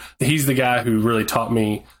Investor, he's the guy who really taught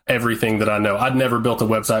me everything that I know. I'd never built a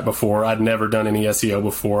website before. I'd never done any SEO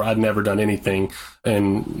before. I'd never done anything.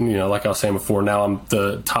 And, like I was saying before, now I'm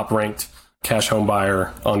the top ranked cash home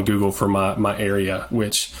buyer on Google for my area,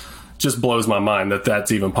 which just blows my mind that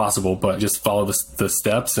that's even possible, but just follow the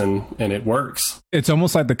steps and it works. It's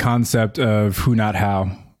almost like the concept of who, not how,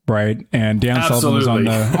 right? And Dan Sullivan was on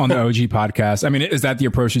the OG podcast. I mean, is that the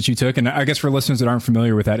approach that you took? And I guess for listeners that aren't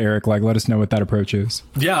familiar with that, Erik, like, let us know what that approach is.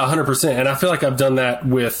 Yeah, 100%. And I feel like I've done that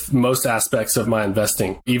with most aspects of my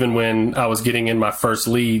investing. Even when I was getting in my first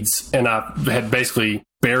leads and I had basically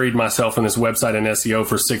buried myself in this website and SEO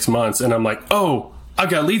for 6 months. And I'm like, oh, I've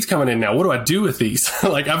got leads coming in now. What do I do with these?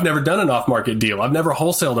 Like, I've never done an off-market deal. I've never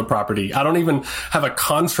wholesaled a property. I don't even have a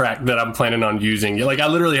contract that I'm planning on using. Like, I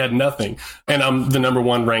literally had nothing. And I'm the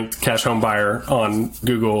 #1 ranked cash home buyer on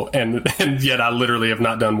Google. And yet I literally have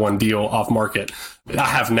not done one deal off-market. I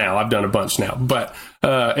have now. I've done a bunch now. But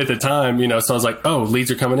at the time, so I was like, oh, leads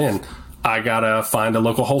are coming in. I gotta find a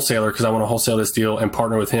local wholesaler because I want to wholesale this deal and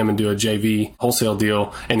partner with him and do a JV wholesale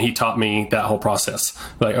deal. And he taught me that whole process.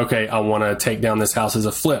 Like, okay, I want to take down this house as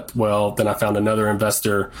a flip. Well, then I found another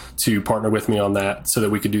investor to partner with me on that so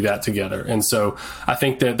that we could do that together. And so I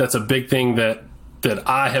think that that's a big thing that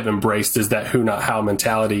I have embraced, is that who, not how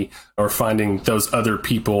mentality, or finding those other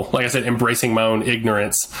people. Like I said, embracing my own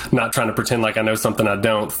ignorance, not trying to pretend like I know something I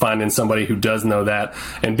don't, finding somebody who does know that,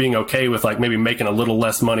 and being okay with like maybe making a little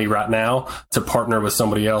less money right now to partner with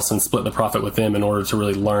somebody else and split the profit with them in order to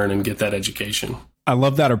really learn and get that education. I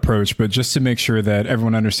love that approach, but just to make sure that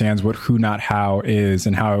everyone understands what who, not how is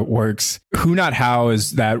and how it works. Who, not how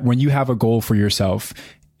is that when you have a goal for yourself,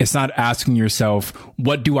 It's not asking yourself,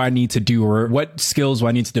 what do I need to do or what skills do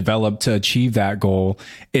I need to develop to achieve that goal?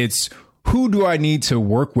 It's who do I need to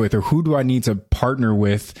work with or who do I need to partner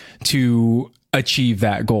with to achieve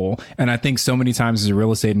that goal? And I think so many times as a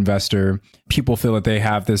real estate investor, people feel that they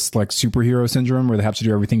have this like superhero syndrome where they have to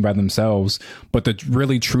do everything by themselves. But the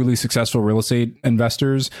really, truly successful real estate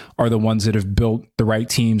investors are the ones that have built the right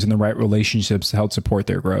teams and the right relationships to help support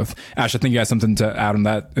their growth. Ash, I think you got something to add on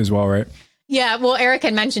that as well, right? Yeah, well, Erik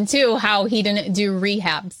had mentioned too how he didn't do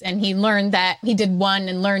rehabs, and he learned that he did one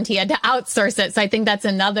and learned he had to outsource it. So I think that's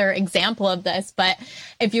another example of this. But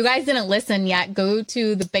if you guys didn't listen yet, go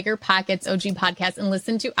to the Bigger Pockets OG podcast and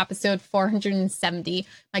listen to episode 470.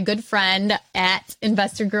 My good friend at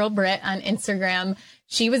Investor Girl Brit on Instagram,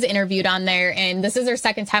 she was interviewed on there, and this is her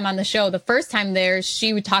second time on the show. The first time there,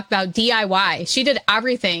 she would talk about DIY. She did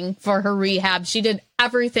everything for her rehab. She did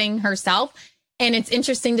everything herself. And it's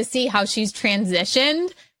interesting to see how she's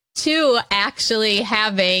transitioned to actually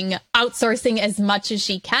having outsourcing as much as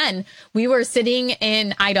she can. We were sitting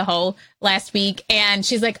in Idaho last week and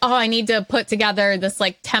she's like, oh, I need to put together this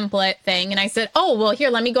like template thing. And I said, oh, well, here,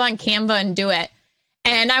 let me go on Canva and do it.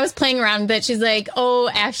 And I was playing around with it. She's like, oh,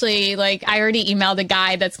 actually, like I already emailed a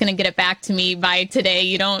guy that's going to get it back to me by today.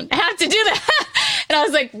 You don't have to do that. And I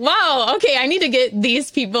was like, wow, okay, I need to get these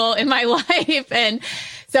people in my life. And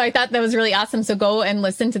so I thought that was really awesome. So go and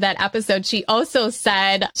listen to that episode. She also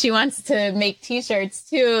said she wants to make t-shirts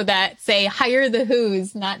too that say hire the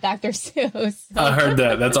Who's, not Dr. Seuss. So. I heard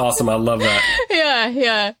that. That's awesome. I love that.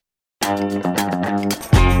 Yeah.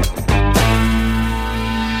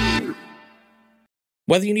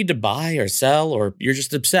 Whether you need to buy or sell, or you're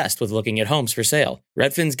just obsessed with looking at homes for sale,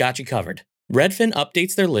 Redfin's got you covered. Redfin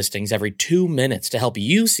updates their listings every 2 minutes to help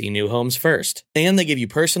you see new homes first. And they give you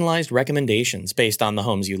personalized recommendations based on the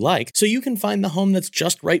homes you like, so you can find the home that's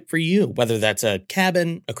just right for you, whether that's a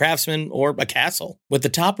cabin, a craftsman, or a castle. With the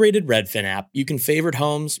top-rated Redfin app, you can favorite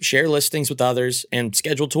homes, share listings with others, and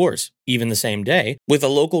schedule tours, even the same day, with a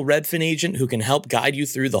local Redfin agent who can help guide you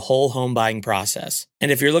through the whole home buying process.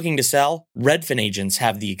 And if you're looking to sell, Redfin agents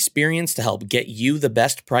have the experience to help get you the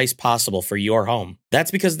best price possible for your home.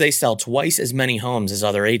 That's because they sell twice as many homes as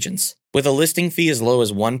other agents. With a listing fee as low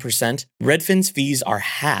as 1%, Redfin's fees are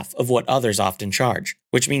half of what others often charge,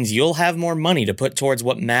 which means you'll have more money to put towards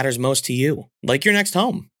what matters most to you, like your next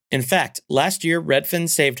home. In fact, last year, Redfin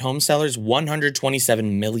saved home sellers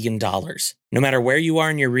 $127 million. No matter where you are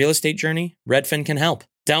in your real estate journey, Redfin can help.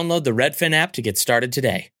 Download the Redfin app to get started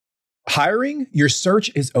today. Hiring? Your search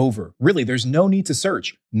is over. Really, there's no need to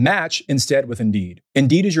search. Match instead with Indeed.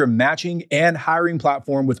 Indeed is your matching and hiring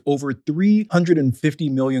platform with over 350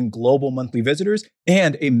 million global monthly visitors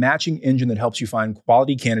and a matching engine that helps you find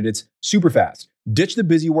quality candidates super fast. Ditch the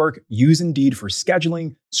busy work. Use Indeed for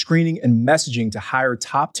scheduling, screening, and messaging to hire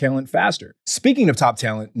top talent faster. Speaking of top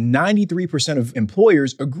talent, 93% of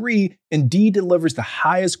employers agree Indeed delivers the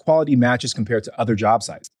highest quality matches compared to other job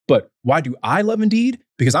sites. But why do I love Indeed?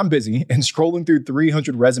 Because I'm busy and scrolling through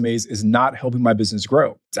 300 resumes is not helping my business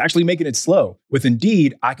grow. It's actually making it slow. With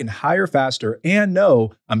Indeed, I can hire faster and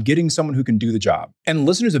know I'm getting someone who can do the job. And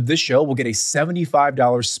listeners of this show will get a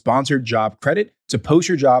 $75 sponsored job credit to post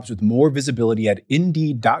your jobs with more visibility at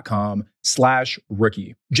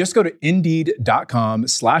Indeed.com/rookie. Just go to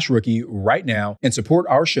Indeed.com/rookie right now and support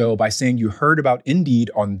our show by saying you heard about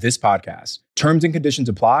Indeed on this podcast. Terms and conditions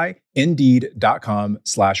apply.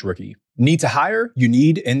 Indeed.com/rookie. Need to hire? You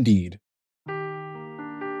need Indeed.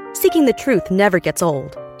 Seeking the truth never gets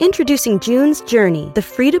old. Introducing June's Journey, the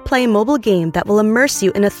free-to-play mobile game that will immerse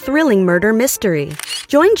you in a thrilling murder mystery.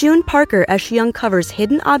 Join June Parker as she uncovers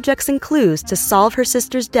hidden objects and clues to solve her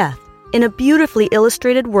sister's death in a beautifully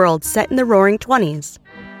illustrated world set in the Roaring 20s.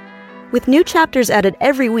 With new chapters added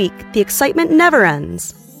every week, the excitement never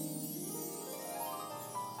ends.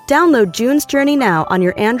 Download June's Journey now on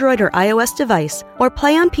your Android or iOS device, or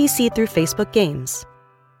play on PC through Facebook Games.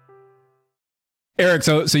 Erik,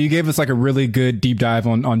 so you gave us like a really good deep dive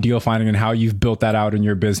on deal finding and how you've built that out in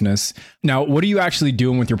your business. Now, what are you actually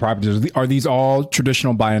doing with your properties? Are these all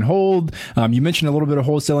traditional buy and hold? You mentioned a little bit of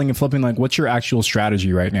wholesaling and flipping. Like, what's your actual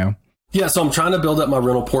strategy right now? Yeah, so I'm trying to build up my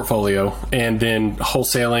rental portfolio and then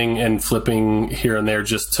wholesaling and flipping here and there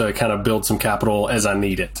just to kind of build some capital as I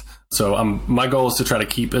need it. So my goal is to try to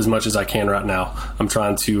keep as much as I can right now. I'm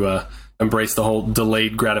trying to embrace the whole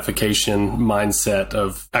delayed gratification mindset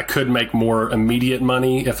of I could make more immediate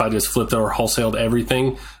money if I just flipped or wholesaled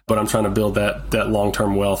everything, but I'm trying to build that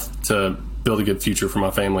long-term wealth to build a good future for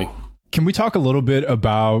my family. Can we talk a little bit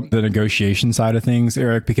about the negotiation side of things,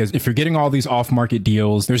 Erik? Because if you're getting all these off-market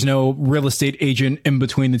deals, there's no real estate agent in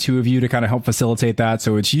between the two of you to kind of help facilitate that.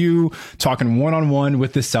 So it's you talking one-on-one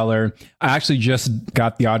with the seller. I actually just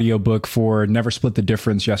got the audiobook for Never Split the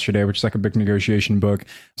Difference yesterday, which is like a big negotiation book.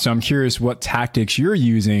 So I'm curious what tactics you're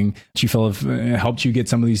using that you feel have helped you get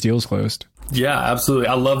some of these deals closed. Yeah, absolutely.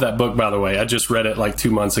 I love that book, by the way. I just read it like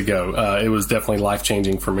 2 months ago. It was definitely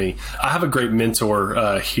life-changing for me. I have a great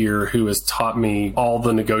mentor here who has taught me all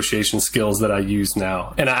the negotiation skills that I use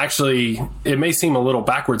now. And it may seem a little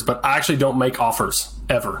backwards, but I actually don't make offers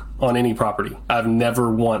ever on any property. I've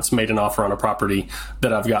never once made an offer on a property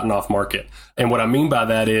that I've gotten off market. And what I mean by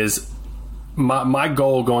that is my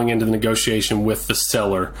goal going into the negotiation with the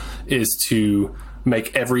seller is to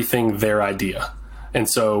make everything their idea. And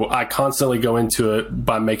so I constantly go into it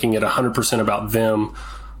by making it 100% about them,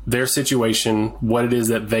 their situation, what it is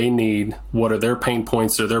that they need, what are their pain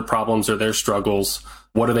points or their problems or their struggles,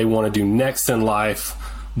 what do they want to do next in life,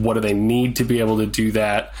 what do they need to be able to do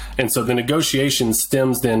that. And so the negotiation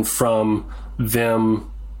stems then from them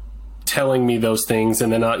telling me those things.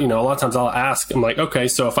 And then, a lot of times I'll ask, I'm like, okay,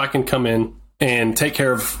 so if I can come in and take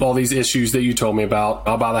care of all these issues that you told me about,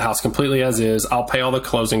 I'll buy the house completely as is. I'll pay all the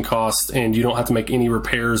closing costs and you don't have to make any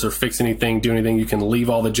repairs or fix anything, do anything. You can leave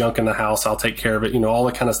all the junk in the house. I'll take care of it. All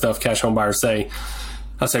the kind of stuff cash home buyers say.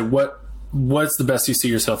 I say, what's the best you see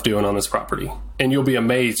yourself doing on this property? And you'll be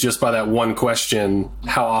amazed just by that one question,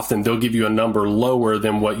 how often they'll give you a number lower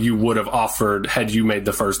than what you would have offered had you made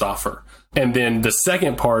the first offer. And then the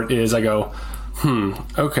second part is I go,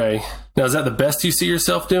 okay. Now, is that the best you see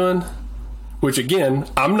yourself doing? Which again,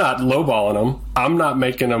 I'm not lowballing them. I'm not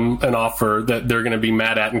making them an offer that they're going to be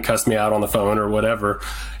mad at and cuss me out on the phone or whatever.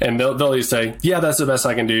 And they'll either say, yeah, that's the best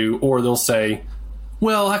I can do. Or they'll say,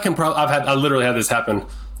 well, I literally had this happen.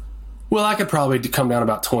 Well, I could probably come down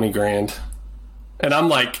about 20 grand. And I'm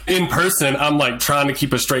like, in person, I'm like trying to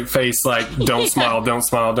keep a straight face, like, don't smile, don't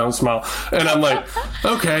smile, don't smile. And I'm like,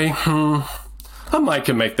 okay, I might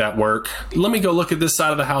can make that work. Let me go look at this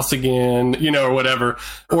side of the house again, or whatever.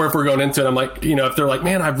 Or if we're going into it, I'm like, if they're like,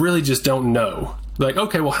 man, I really just don't know. Like,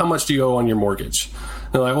 okay, well, how much do you owe on your mortgage?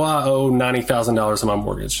 They're like, well, I owe $90,000 on my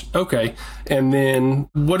mortgage. Okay. And then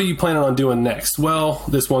what are you planning on doing next? Well,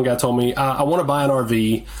 this one guy told me, I want to buy an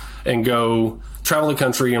RV and go travel the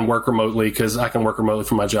country and work remotely because I can work remotely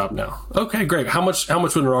from my job now. Okay, great. How much would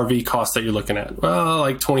an RV cost that you're looking at? Well,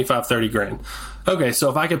 like 25, 30 grand. Okay, so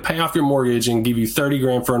if I could pay off your mortgage and give you 30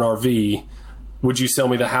 grand for an RV, would you sell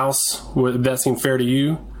me the house? Would that seem fair to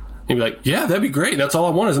you? And you'd be like, yeah, that'd be great. That's all I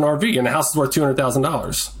want is an RV, and the house is worth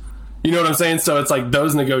 $200,000. You know what I'm saying? So it's like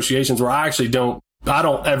those negotiations where I don't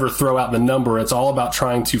ever throw out the number. It's all about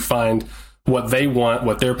trying to find what they want,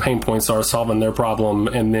 what their pain points are, solving their problem.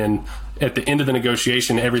 And then at the end of the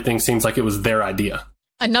negotiation, everything seems like it was their idea.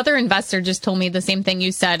 Another investor just told me the same thing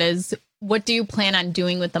you said is, what do you plan on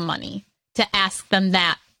doing with the money? To ask them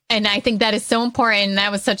that. And I think that is so important. And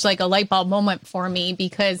that was such like a light bulb moment for me,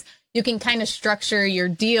 because you can kind of structure your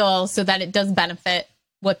deal so that it does benefit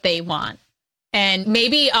what they want. And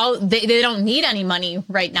maybe they don't need any money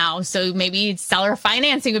right now. So maybe seller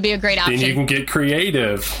financing would be a great option. Then you can get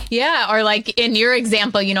creative. Yeah. Or like in your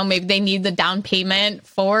example, maybe they need the down payment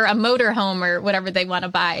for a motorhome or whatever they want to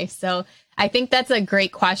buy. So I think that's a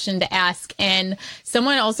great question to ask. And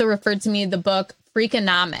someone also referred to me the book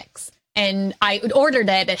Freakonomics. And I ordered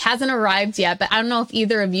it. It hasn't arrived yet, but I don't know if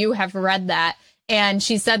either of you have read that. And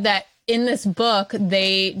she said that in this book,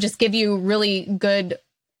 they just give you really good,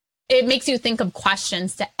 it makes you think of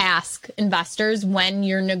questions to ask investors when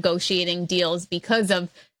you're negotiating deals because of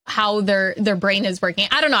how their brain is working.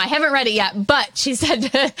 I don't know. I haven't read it yet, but she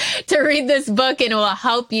said to read this book and it will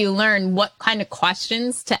help you learn what kind of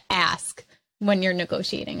questions to ask when you're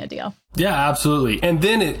negotiating a deal. Yeah, absolutely. And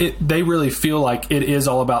then they really feel like it is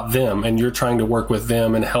all about them and you're trying to work with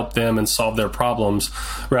them and help them and solve their problems,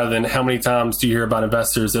 rather than how many times do you hear about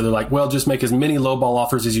investors that are like, well, just make as many lowball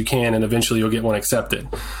offers as you can and eventually you'll get one accepted.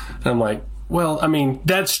 And I'm like, well, I mean,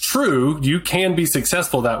 that's true. You can be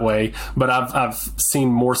successful that way, but I've seen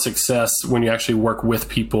more success when you actually work with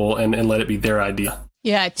people and let it be their idea.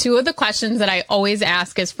 Yeah, two of the questions that I always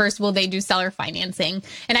ask is, first, will they do seller financing?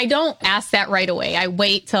 And I don't ask that right away. I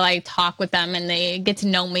wait till I talk with them and they get to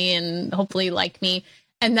know me and hopefully like me.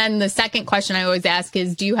 And then the second question I always ask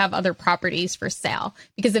is, do you have other properties for sale?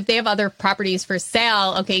 Because if they have other properties for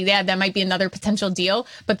sale, okay, yeah, that might be another potential deal.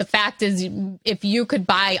 But the fact is, if you could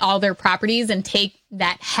buy all their properties and take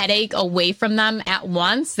that headache away from them at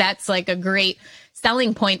once, that's like a great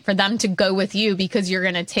selling point for them to go with you, because you're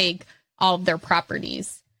going to take all of their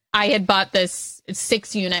properties. I had bought this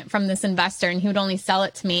 6 unit from this investor, and he would only sell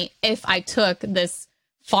it to me if I took this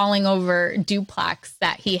falling over duplex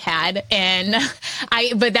that he had. And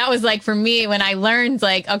but that was like, for me, when I learned,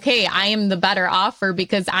 like, okay, I am the better offer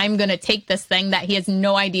because I'm going to take this thing that he has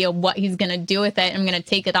no idea what he's going to do with it. I'm going to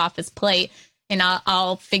take it off his plate and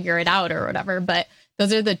I'll figure it out or whatever. But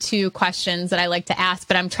those are the 2 questions that I like to ask,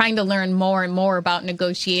 but I'm trying to learn more and more about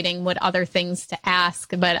negotiating, what other things to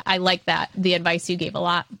ask. But I like the advice you gave a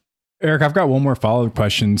lot. Erik, I've got one more follow-up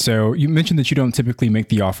question. So you mentioned that you don't typically make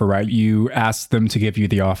the offer, right? You ask them to give you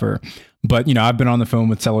the offer. But, I've been on the phone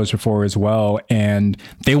with sellers before as well, and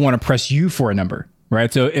they want to press you for a number,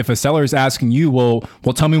 right? So if a seller is asking you, well,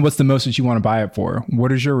 tell me what's the most that you want to buy it for.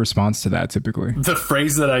 What is your response to that typically? The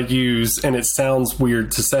phrase that I use, and it sounds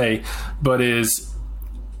weird to say, but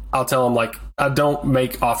I'll tell them, like, I don't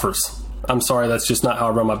make offers. I'm sorry, that's just not how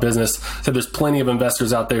I run my business. So there's plenty of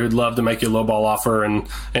investors out there who'd love to make you a lowball offer and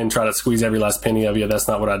try to squeeze every last penny of you. That's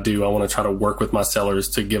not what I do. I want to try to work with my sellers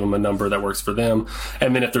to give them a number that works for them.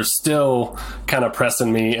 And then if they're still kind of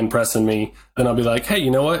pressing me, then I'll be like, hey,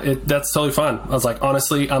 you know what? That's totally fine. I was like,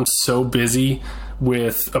 honestly, I'm so busy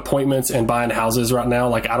with appointments and buying houses right now.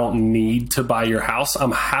 Like, I don't need to buy your house.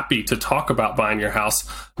 I'm happy to talk about buying your house.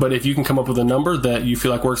 But if you can come up with a number that you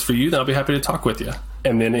feel like works for you, then I'll be happy to talk with you.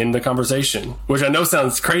 And then in the conversation, which I know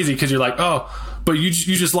sounds crazy because you're like, oh, but you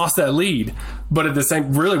just lost that lead. But at the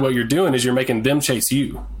same, really what you're doing is you're making them chase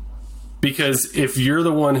you. Because if you're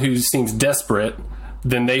the one who seems desperate,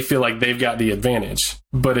 then they feel like they've got the advantage.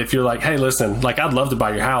 But if you're like, hey, listen, like, I'd love to buy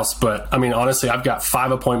your house, but I mean, honestly, I've got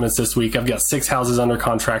 5 appointments this week. I've got 6 houses under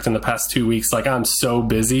contract in the past 2 weeks. Like, I'm so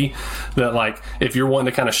busy that, like, if you're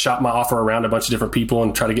wanting to kind of shop my offer around a bunch of different people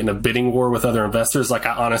and try to get in a bidding war with other investors, like,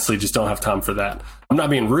 I honestly just don't have time for that. I'm not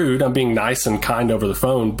being rude. I'm being nice and kind over the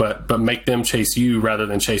phone, but make them chase you rather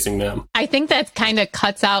than chasing them. I think that kind of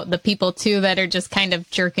cuts out the people too that are just kind of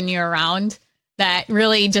jerking you around, that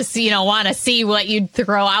really just, want to see what you'd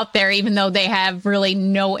throw out there, even though they have really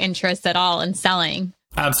no interest at all in selling.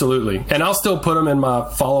 Absolutely. And I'll still put them in my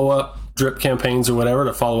follow-up drip campaigns or whatever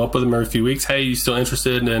to follow up with them every few weeks. Hey, you still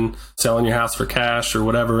interested in selling your house for cash or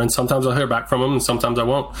whatever? And sometimes I'll hear back from them and sometimes I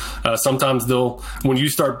won't. Sometimes when you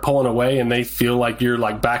start pulling away and they feel like you're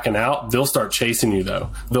like backing out, they'll start chasing you though.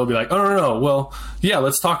 They'll be like, oh, no. Well, yeah,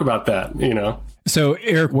 let's talk about that, So,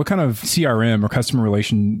 Erik, what kind of CRM or customer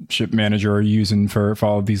relationship manager are you using for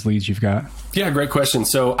all of these leads you've got? Yeah, great question.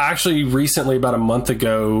 So actually recently, about a month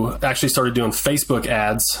ago, actually started doing Facebook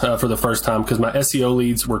ads for the first time because my SEO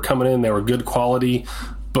leads were coming in. They were good quality.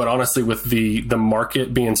 But honestly, with the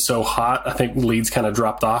market being so hot, I think leads kind of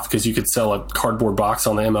dropped off because you could sell a cardboard box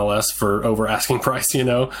on the MLS for over asking price,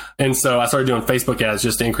 And so I started doing Facebook ads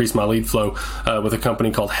just to increase my lead flow with a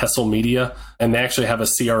company called Hessel Media. And they actually have a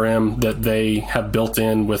CRM that they have built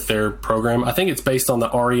in with their program. I think it's based on the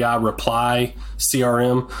REI Reply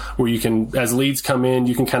CRM, where you can, as leads come in,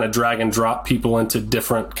 you can kind of drag and drop people into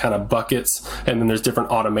different kind of buckets. And then there's different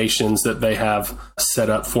automations that they have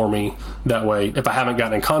set up for me. That way, if I haven't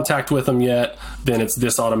gotten in contact with them yet, then it's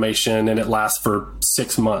this automation and it lasts for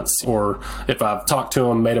 6 months. Or if I've talked to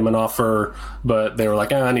them, made them an offer, but they were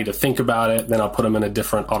like, I need to think about it, then I'll put them in a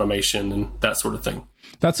different automation and that sort of thing.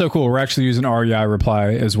 That's so cool. We're actually using REI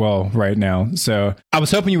Reply as well right now. So I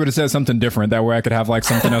was hoping you would have said something different. That way I could have like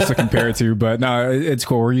something else to compare it to. But no, it's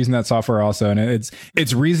cool. We're using that software also. And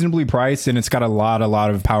it's reasonably priced and it's got a lot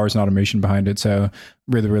of powers and automation behind it. So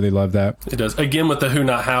really, really love that. It does. Again, with the who,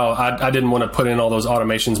 not how, I didn't want to put in all those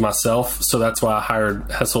automations myself. So that's why I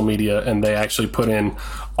hired Hessel Media and they actually put in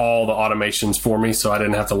all the automations for me. So I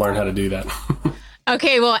didn't have to learn how to do that.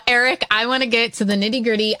 Okay, well, Erik, I want to get to the nitty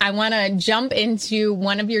gritty. I want to jump into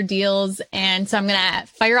one of your deals. And so I'm going to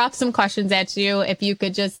fire off some questions at you. If you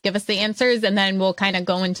could just give us the answers and then we'll kind of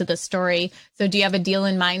go into the story. So do you have a deal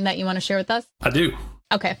in mind that you want to share with us? I do.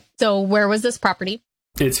 Okay. So where was this property?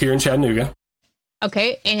 It's here in Chattanooga.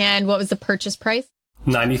 Okay. And what was the purchase price?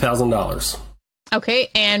 $90,000. Okay.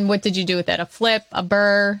 And what did you do with it? A flip, a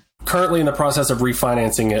burr? Currently in the process of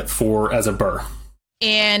refinancing it as a burr.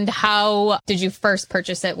 And how did you first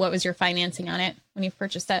purchase it? What was your financing on it when you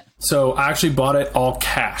purchased it? So I actually bought it all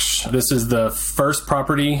cash. This is the first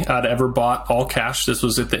property I'd ever bought all cash. This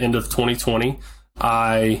was at the end of 2020.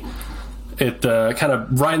 Kind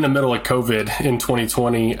of right in the middle of COVID in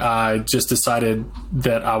 2020, I just decided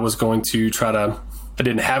that I was going to try to I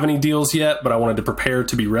didn't have any deals yet, but I wanted to prepare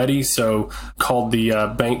to be ready. So called the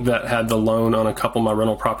bank that had the loan on a couple of my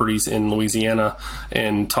rental properties in Louisiana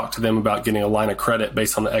and talked to them about getting a line of credit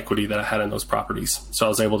based on the equity that I had in those properties. So I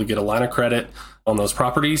was able to get a line of credit on those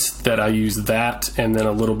properties that I used that and then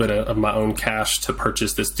a little bit of my own cash to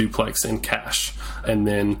purchase this duplex in cash. And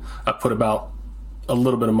then I put about a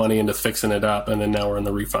little bit of money into fixing it up. And then now we're in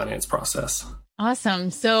the refinance process. Awesome.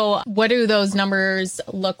 So what do those numbers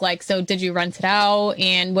look like? So did you rent it out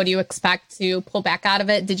and what do you expect to pull back out of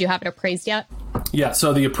it? Did you have it appraised yet? Yeah.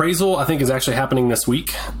 So the appraisal, I think, is actually happening this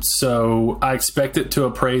week. So I expect it to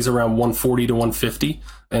appraise around 140 to 150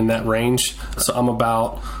 in that range. So I'm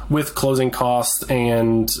about, with closing costs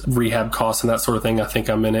and rehab costs and that sort of thing, I think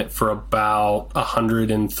I'm in it for about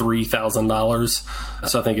 $103,000.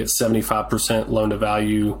 So I think at 75% loan to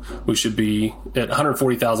value, we should be at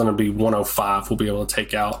 140,000 would be 105. We'll be able to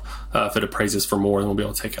take out, if it appraises for more, then we'll be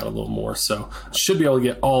able to take out a little more. So should be able to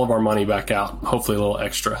get all of our money back out, hopefully a little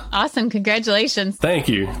extra. Awesome. Congratulations. Thank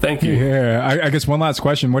you. Thank you. Yeah. I guess one last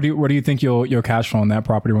question. What do you think you'll cash flow on that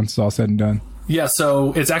property once it's all said and done? Yeah,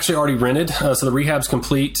 so it's actually already rented. So the rehab's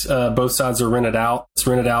complete. Both sides are rented out. It's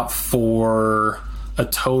rented out for a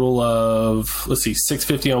total of,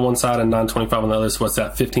 $650 on one side and $925 on the other. So what's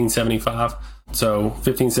that? $1,575. So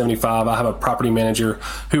 $1,575. I have a property manager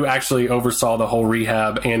who actually oversaw the whole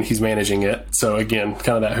rehab and he's managing it. So again,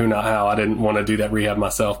 kind of that who not how. I didn't want to do that rehab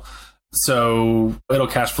myself. So it'll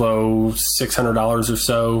cash flow $600 or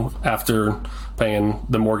so after paying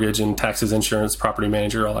the mortgage and taxes, insurance, property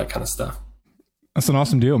manager, all that kind of stuff. That's an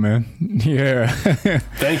awesome deal, man. Yeah.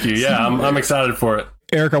 Thank you. Yeah, I'm excited for it.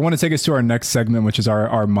 Eric, I want to take us to our next segment, which is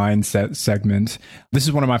our mindset segment. This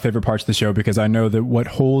is one of my favorite parts of the show because I know that what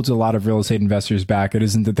holds a lot of real estate investors back, it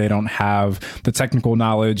isn't that they don't have the technical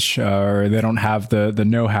knowledge or they don't have the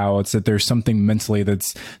know-how. It's that there's something mentally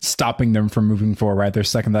that's stopping them from moving forward, right? They're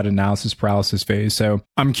stuck in that analysis paralysis phase. So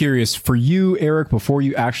I'm curious, for you, Eric, before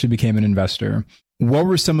you actually became an investor, what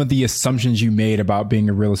were some of the assumptions you made about being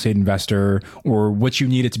a real estate investor or what you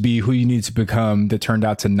needed to be, who you needed to become that turned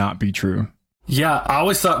out to not be true? Yeah, I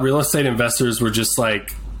always thought real estate investors were just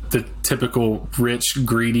like the typical rich,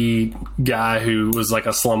 greedy guy who was like a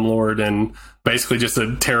slumlord and basically just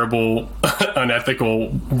a terrible,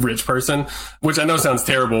 unethical rich person, which I know sounds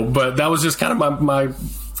terrible, but that was just kind of my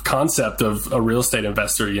concept of a real estate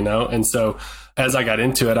investor, you know? And so as I got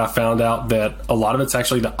into it, I found out that a lot of it's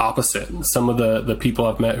actually the opposite. Some of the people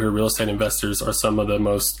I've met who are real estate investors are some of the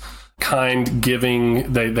most kind,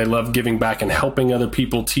 giving. They love giving back and helping other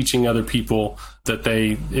people, teaching other people.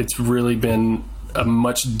 It's really been a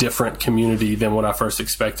much different community than what I first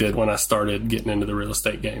expected when I started getting into the real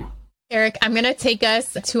estate game. Eric, I'm going to take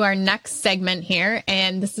us to our next segment here,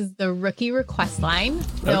 and this is the rookie request line.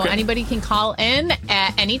 So anybody can call in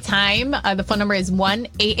at any time. The phone number is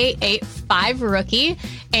 1-888-5-ROOKIE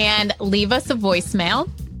and leave us a voicemail,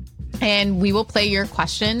 and we will play your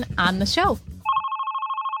question on the show.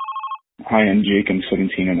 Hi, I'm Jake. I'm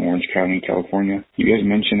 17 in Orange County, California. You guys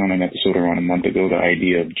mentioned on an episode around a month ago the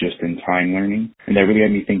idea of just-in-time learning, and that really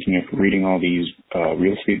had me thinking if reading all these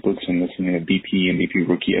real estate books and listening to BP and BP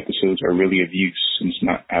Rookie episodes are really of use since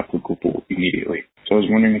not applicable immediately. So I was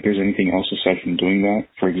wondering if there's anything else aside from doing that.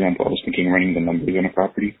 For example, I was thinking running the numbers on a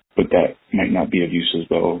property, but that might not be of use as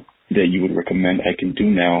well, that you would recommend I can do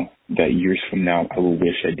now that years from now I will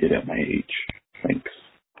wish I did at my age. Thanks.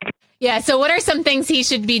 Yeah. So what are some things he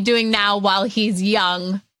should be doing now while he's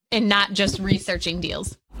young and not just researching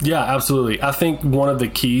deals? Yeah, absolutely. I think one of the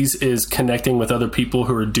keys is connecting with other people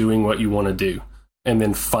who are doing what you want to do and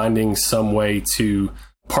then finding some way to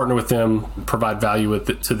partner with them, provide value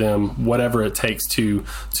to them, whatever it takes to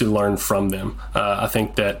learn from them. I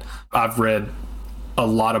think that I've read a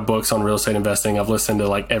lot of books on real estate investing. I've listened to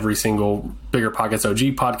like every single Bigger Pockets OG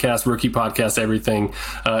podcast, Rookie podcast, everything.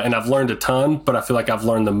 And I've learned a ton, but I feel like I've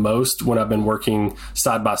learned the most when I've been working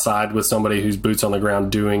side by side with somebody who's boots on the ground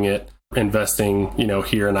doing it, investing,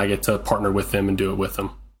 here, and I get to partner with them and do it with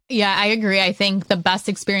them. Yeah, I agree. I think the best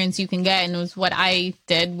experience you can get, and it was what I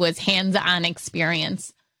did, was hands-on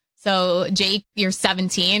experience. So Jake, you're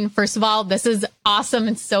 17. First of all, this is awesome.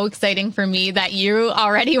 It's so exciting for me that you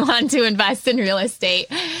already want to invest in real estate.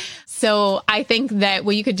 So I think that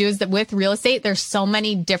what you could do is that with real estate, there's so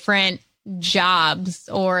many different jobs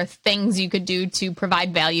or things you could do to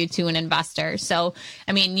provide value to an investor. So,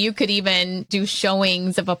 I mean, you could even do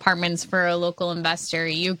showings of apartments for a local investor.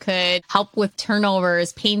 You could help with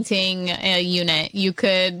turnovers, painting a unit. You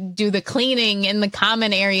could do the cleaning in the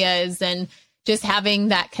common areas and just having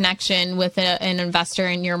that connection with an investor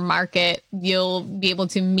in your market, you'll be able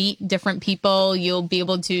to meet different people. You'll be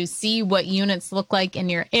able to see what units look like in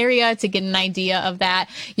your area to get an idea of that.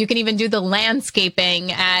 You can even do the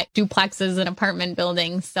landscaping at duplexes and apartment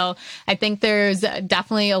buildings. So I think there's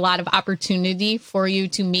definitely a lot of opportunity for you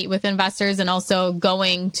to meet with investors and also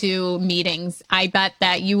going to meetings. I bet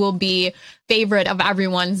that you will be favorite of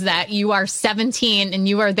everyone's, that you are 17 and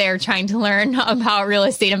you are there trying to learn about real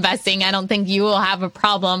estate investing. I don't think you will have a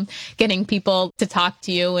problem getting people to talk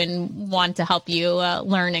to you and want to help you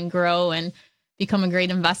learn and grow and become a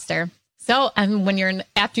great investor. So, and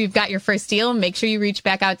after you've got your first deal, make sure you reach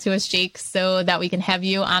back out to us, Jake, so that we can have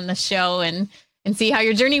you on the show and see how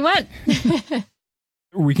your journey went.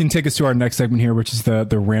 We can take us to our next segment here, which is the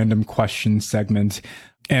random question segment.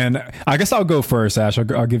 And I guess I'll go first, Ash.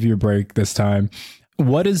 I'll give you a break this time.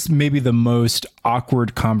 What is maybe the most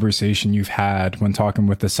awkward conversation you've had when talking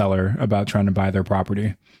with the seller about trying to buy their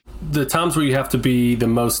property? The times where you have to be the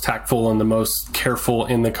most tactful and the most careful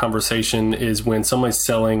in the conversation is when somebody's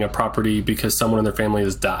selling a property because someone in their family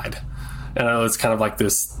has died. And I know it's kind of like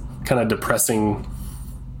this kind of depressing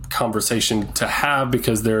conversation to have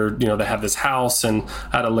because they have this house. And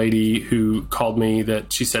I had a lady who called me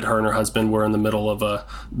that she said her and her husband were in the middle of a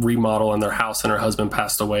remodel in their house and her husband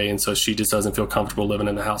passed away. And so she just doesn't feel comfortable living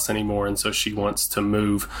in the house anymore. And so she wants to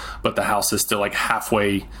move, but the house is still like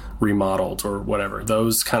halfway remodeled or whatever.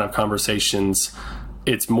 Those kind of conversations,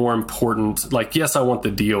 it's more important. Like, yes, I want the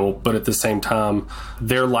deal, but at the same time,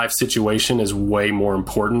 their life situation is way more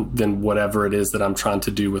important than whatever it is that I'm trying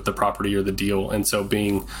to do with the property or the deal. And so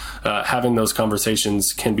having those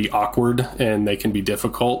conversations can be awkward and they can be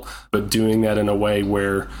difficult, but doing that in a way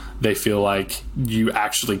where they feel like you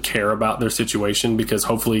actually care about their situation, because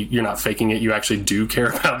hopefully you're not faking it. You actually do care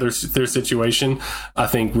about their situation. I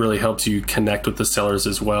think really helps you connect with the sellers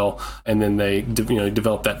as well. And then they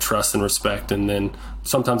develop that trust and respect. And then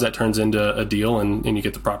sometimes that turns into a deal and you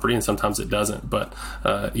get the property, and sometimes it doesn't. But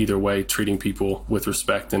either way, treating people with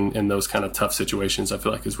respect in those kind of tough situations, I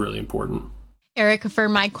feel like is really important. Erik, for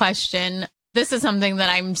my question, this is something that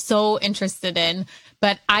I'm so interested in,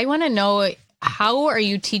 but I want to know, how are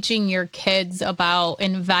you teaching your kids about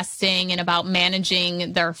investing and about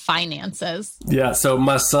managing their finances? Yeah, so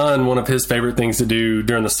my son, one of his favorite things to do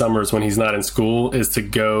during the summers when he's not in school is to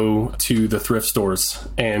go to the thrift stores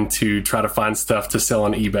and to try to find stuff to sell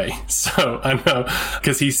on eBay. So I know,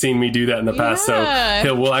 because he's seen me do that in the past. Yeah.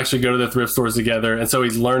 So we'll actually go to the thrift stores together. And so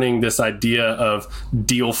he's learning this idea of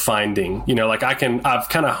deal finding. Like I've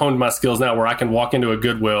kind of honed my skills now where I can walk into a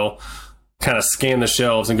Goodwill, kind of scan the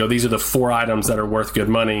shelves and go, these are the 4 items that are worth good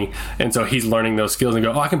money. And so he's learning those skills and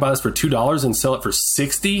go, I can buy this for $2 and sell it for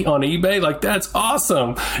 $60 on eBay. Like, that's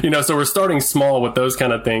awesome. So we're starting small with those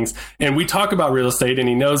kind of things. And we talk about real estate and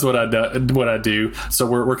he knows what I do. So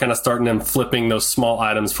we're kind of starting him flipping those small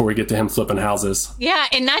items before we get to him flipping houses. Yeah.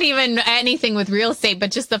 And not even anything with real estate, but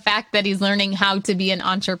just the fact that he's learning how to be an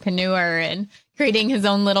entrepreneur and creating his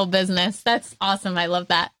own little business. That's awesome. I love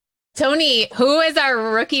that. Tony, who is our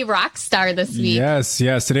rookie rock star this week? Yes.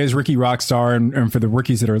 Today's rookie rock star. And for the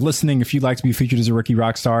rookies that are listening, if you'd like to be featured as a rookie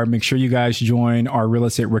rock star, make sure you guys join our Real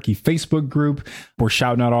Estate Rookie Facebook group. We're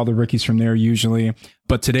shouting out all the rookies from there usually.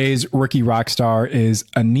 But today's rookie rock star is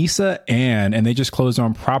Anissa Ann, and they just closed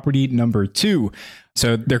on property number 2.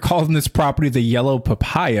 So they're calling this property the Yellow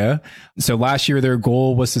Papaya. So last year, their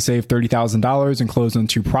goal was to save $30,000 and close on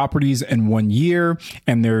 2 properties in 1 year.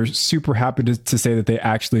 And they're super happy to say that they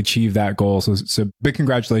actually achieved that goal. So big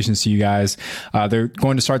congratulations to you guys. They're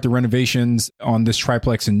going to start the renovations on this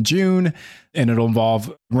triplex in June, and it'll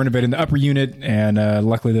involve renovating the upper unit. And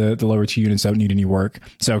luckily, the lower 2 units don't need any work.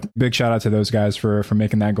 So big shout out to those guys for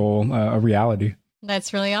making that goal a reality.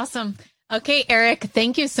 That's really awesome. Okay, Erik,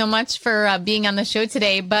 thank you so much for being on the show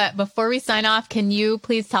today. But before we sign off, can you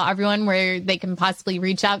please tell everyone where they can possibly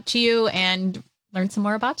reach out to you and learn some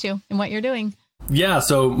more about you and what you're doing? Yeah,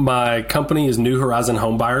 so my company is New Horizon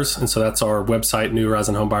Home Buyers. And so that's our website,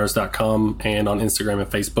 newhorizonhomebuyers.com, and on Instagram and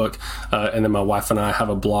Facebook. And then my wife and I have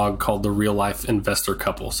a blog called The Real Life Investor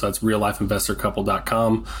Couple. So that's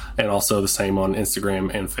reallifeinvestorcouple.com, and also the same on Instagram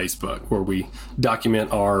and Facebook, where we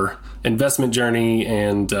document our investment journey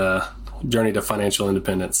and journey to financial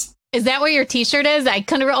independence. Is that what your t-shirt is? I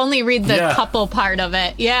couldn't only read the couple part of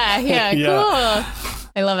it. Yeah. Cool.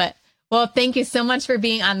 I love it. Well, thank you so much for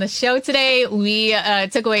being on the show today. We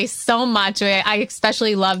took away so much. I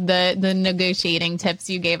especially love the negotiating tips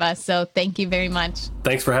you gave us. So thank you very much.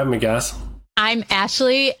 Thanks for having me, guys. I'm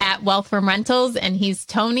Ashley at Wealth from Rentals, and he's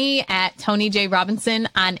Tony at Tony J. Robinson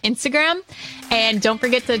on Instagram. And don't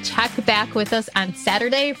forget to check back with us on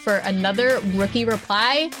Saturday for another Rookie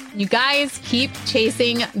Reply. You guys keep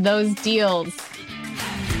chasing those deals.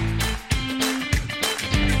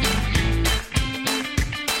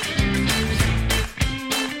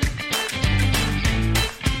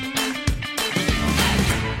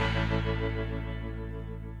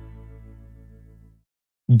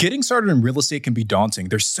 Getting started in real estate can be daunting.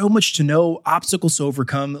 There's so much to know, obstacles to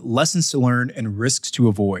overcome, lessons to learn, and risks to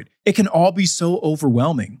avoid. It can all be so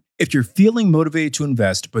overwhelming. If you're feeling motivated to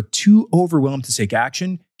invest but too overwhelmed to take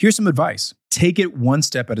action, here's some advice. Take it one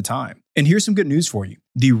step at a time. And here's some good news for you.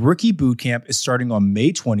 The Rookie Bootcamp is starting on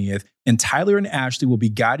May 20th, and Tyler and Ashley will be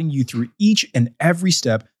guiding you through each and every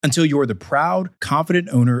step until you're the proud, confident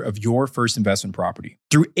owner of your first investment property.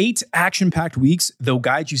 Through 8 action-packed weeks, they'll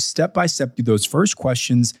guide you step by step through those first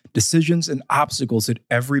questions, decisions, and obstacles that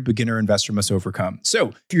every beginner investor must overcome. So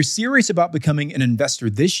if you're serious about becoming an investor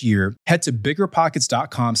this year, head to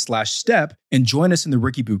biggerpockets.com/step and join us in the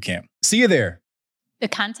Rookie Bootcamp. See you there. The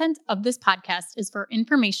content of this podcast is for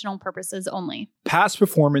informational purposes only. Past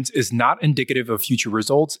performance is not indicative of future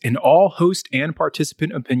results, and all host and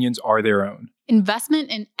participant opinions are their own. Investment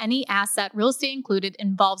in any asset, real estate included,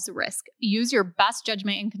 involves risk. Use your best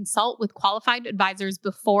judgment and consult with qualified advisors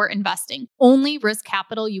before investing. Only risk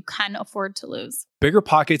capital you can afford to lose. Bigger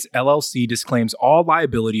Pockets LLC disclaims all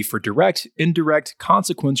liability for direct, indirect,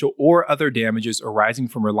 consequential, or other damages arising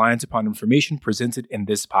from reliance upon information presented in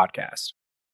this podcast.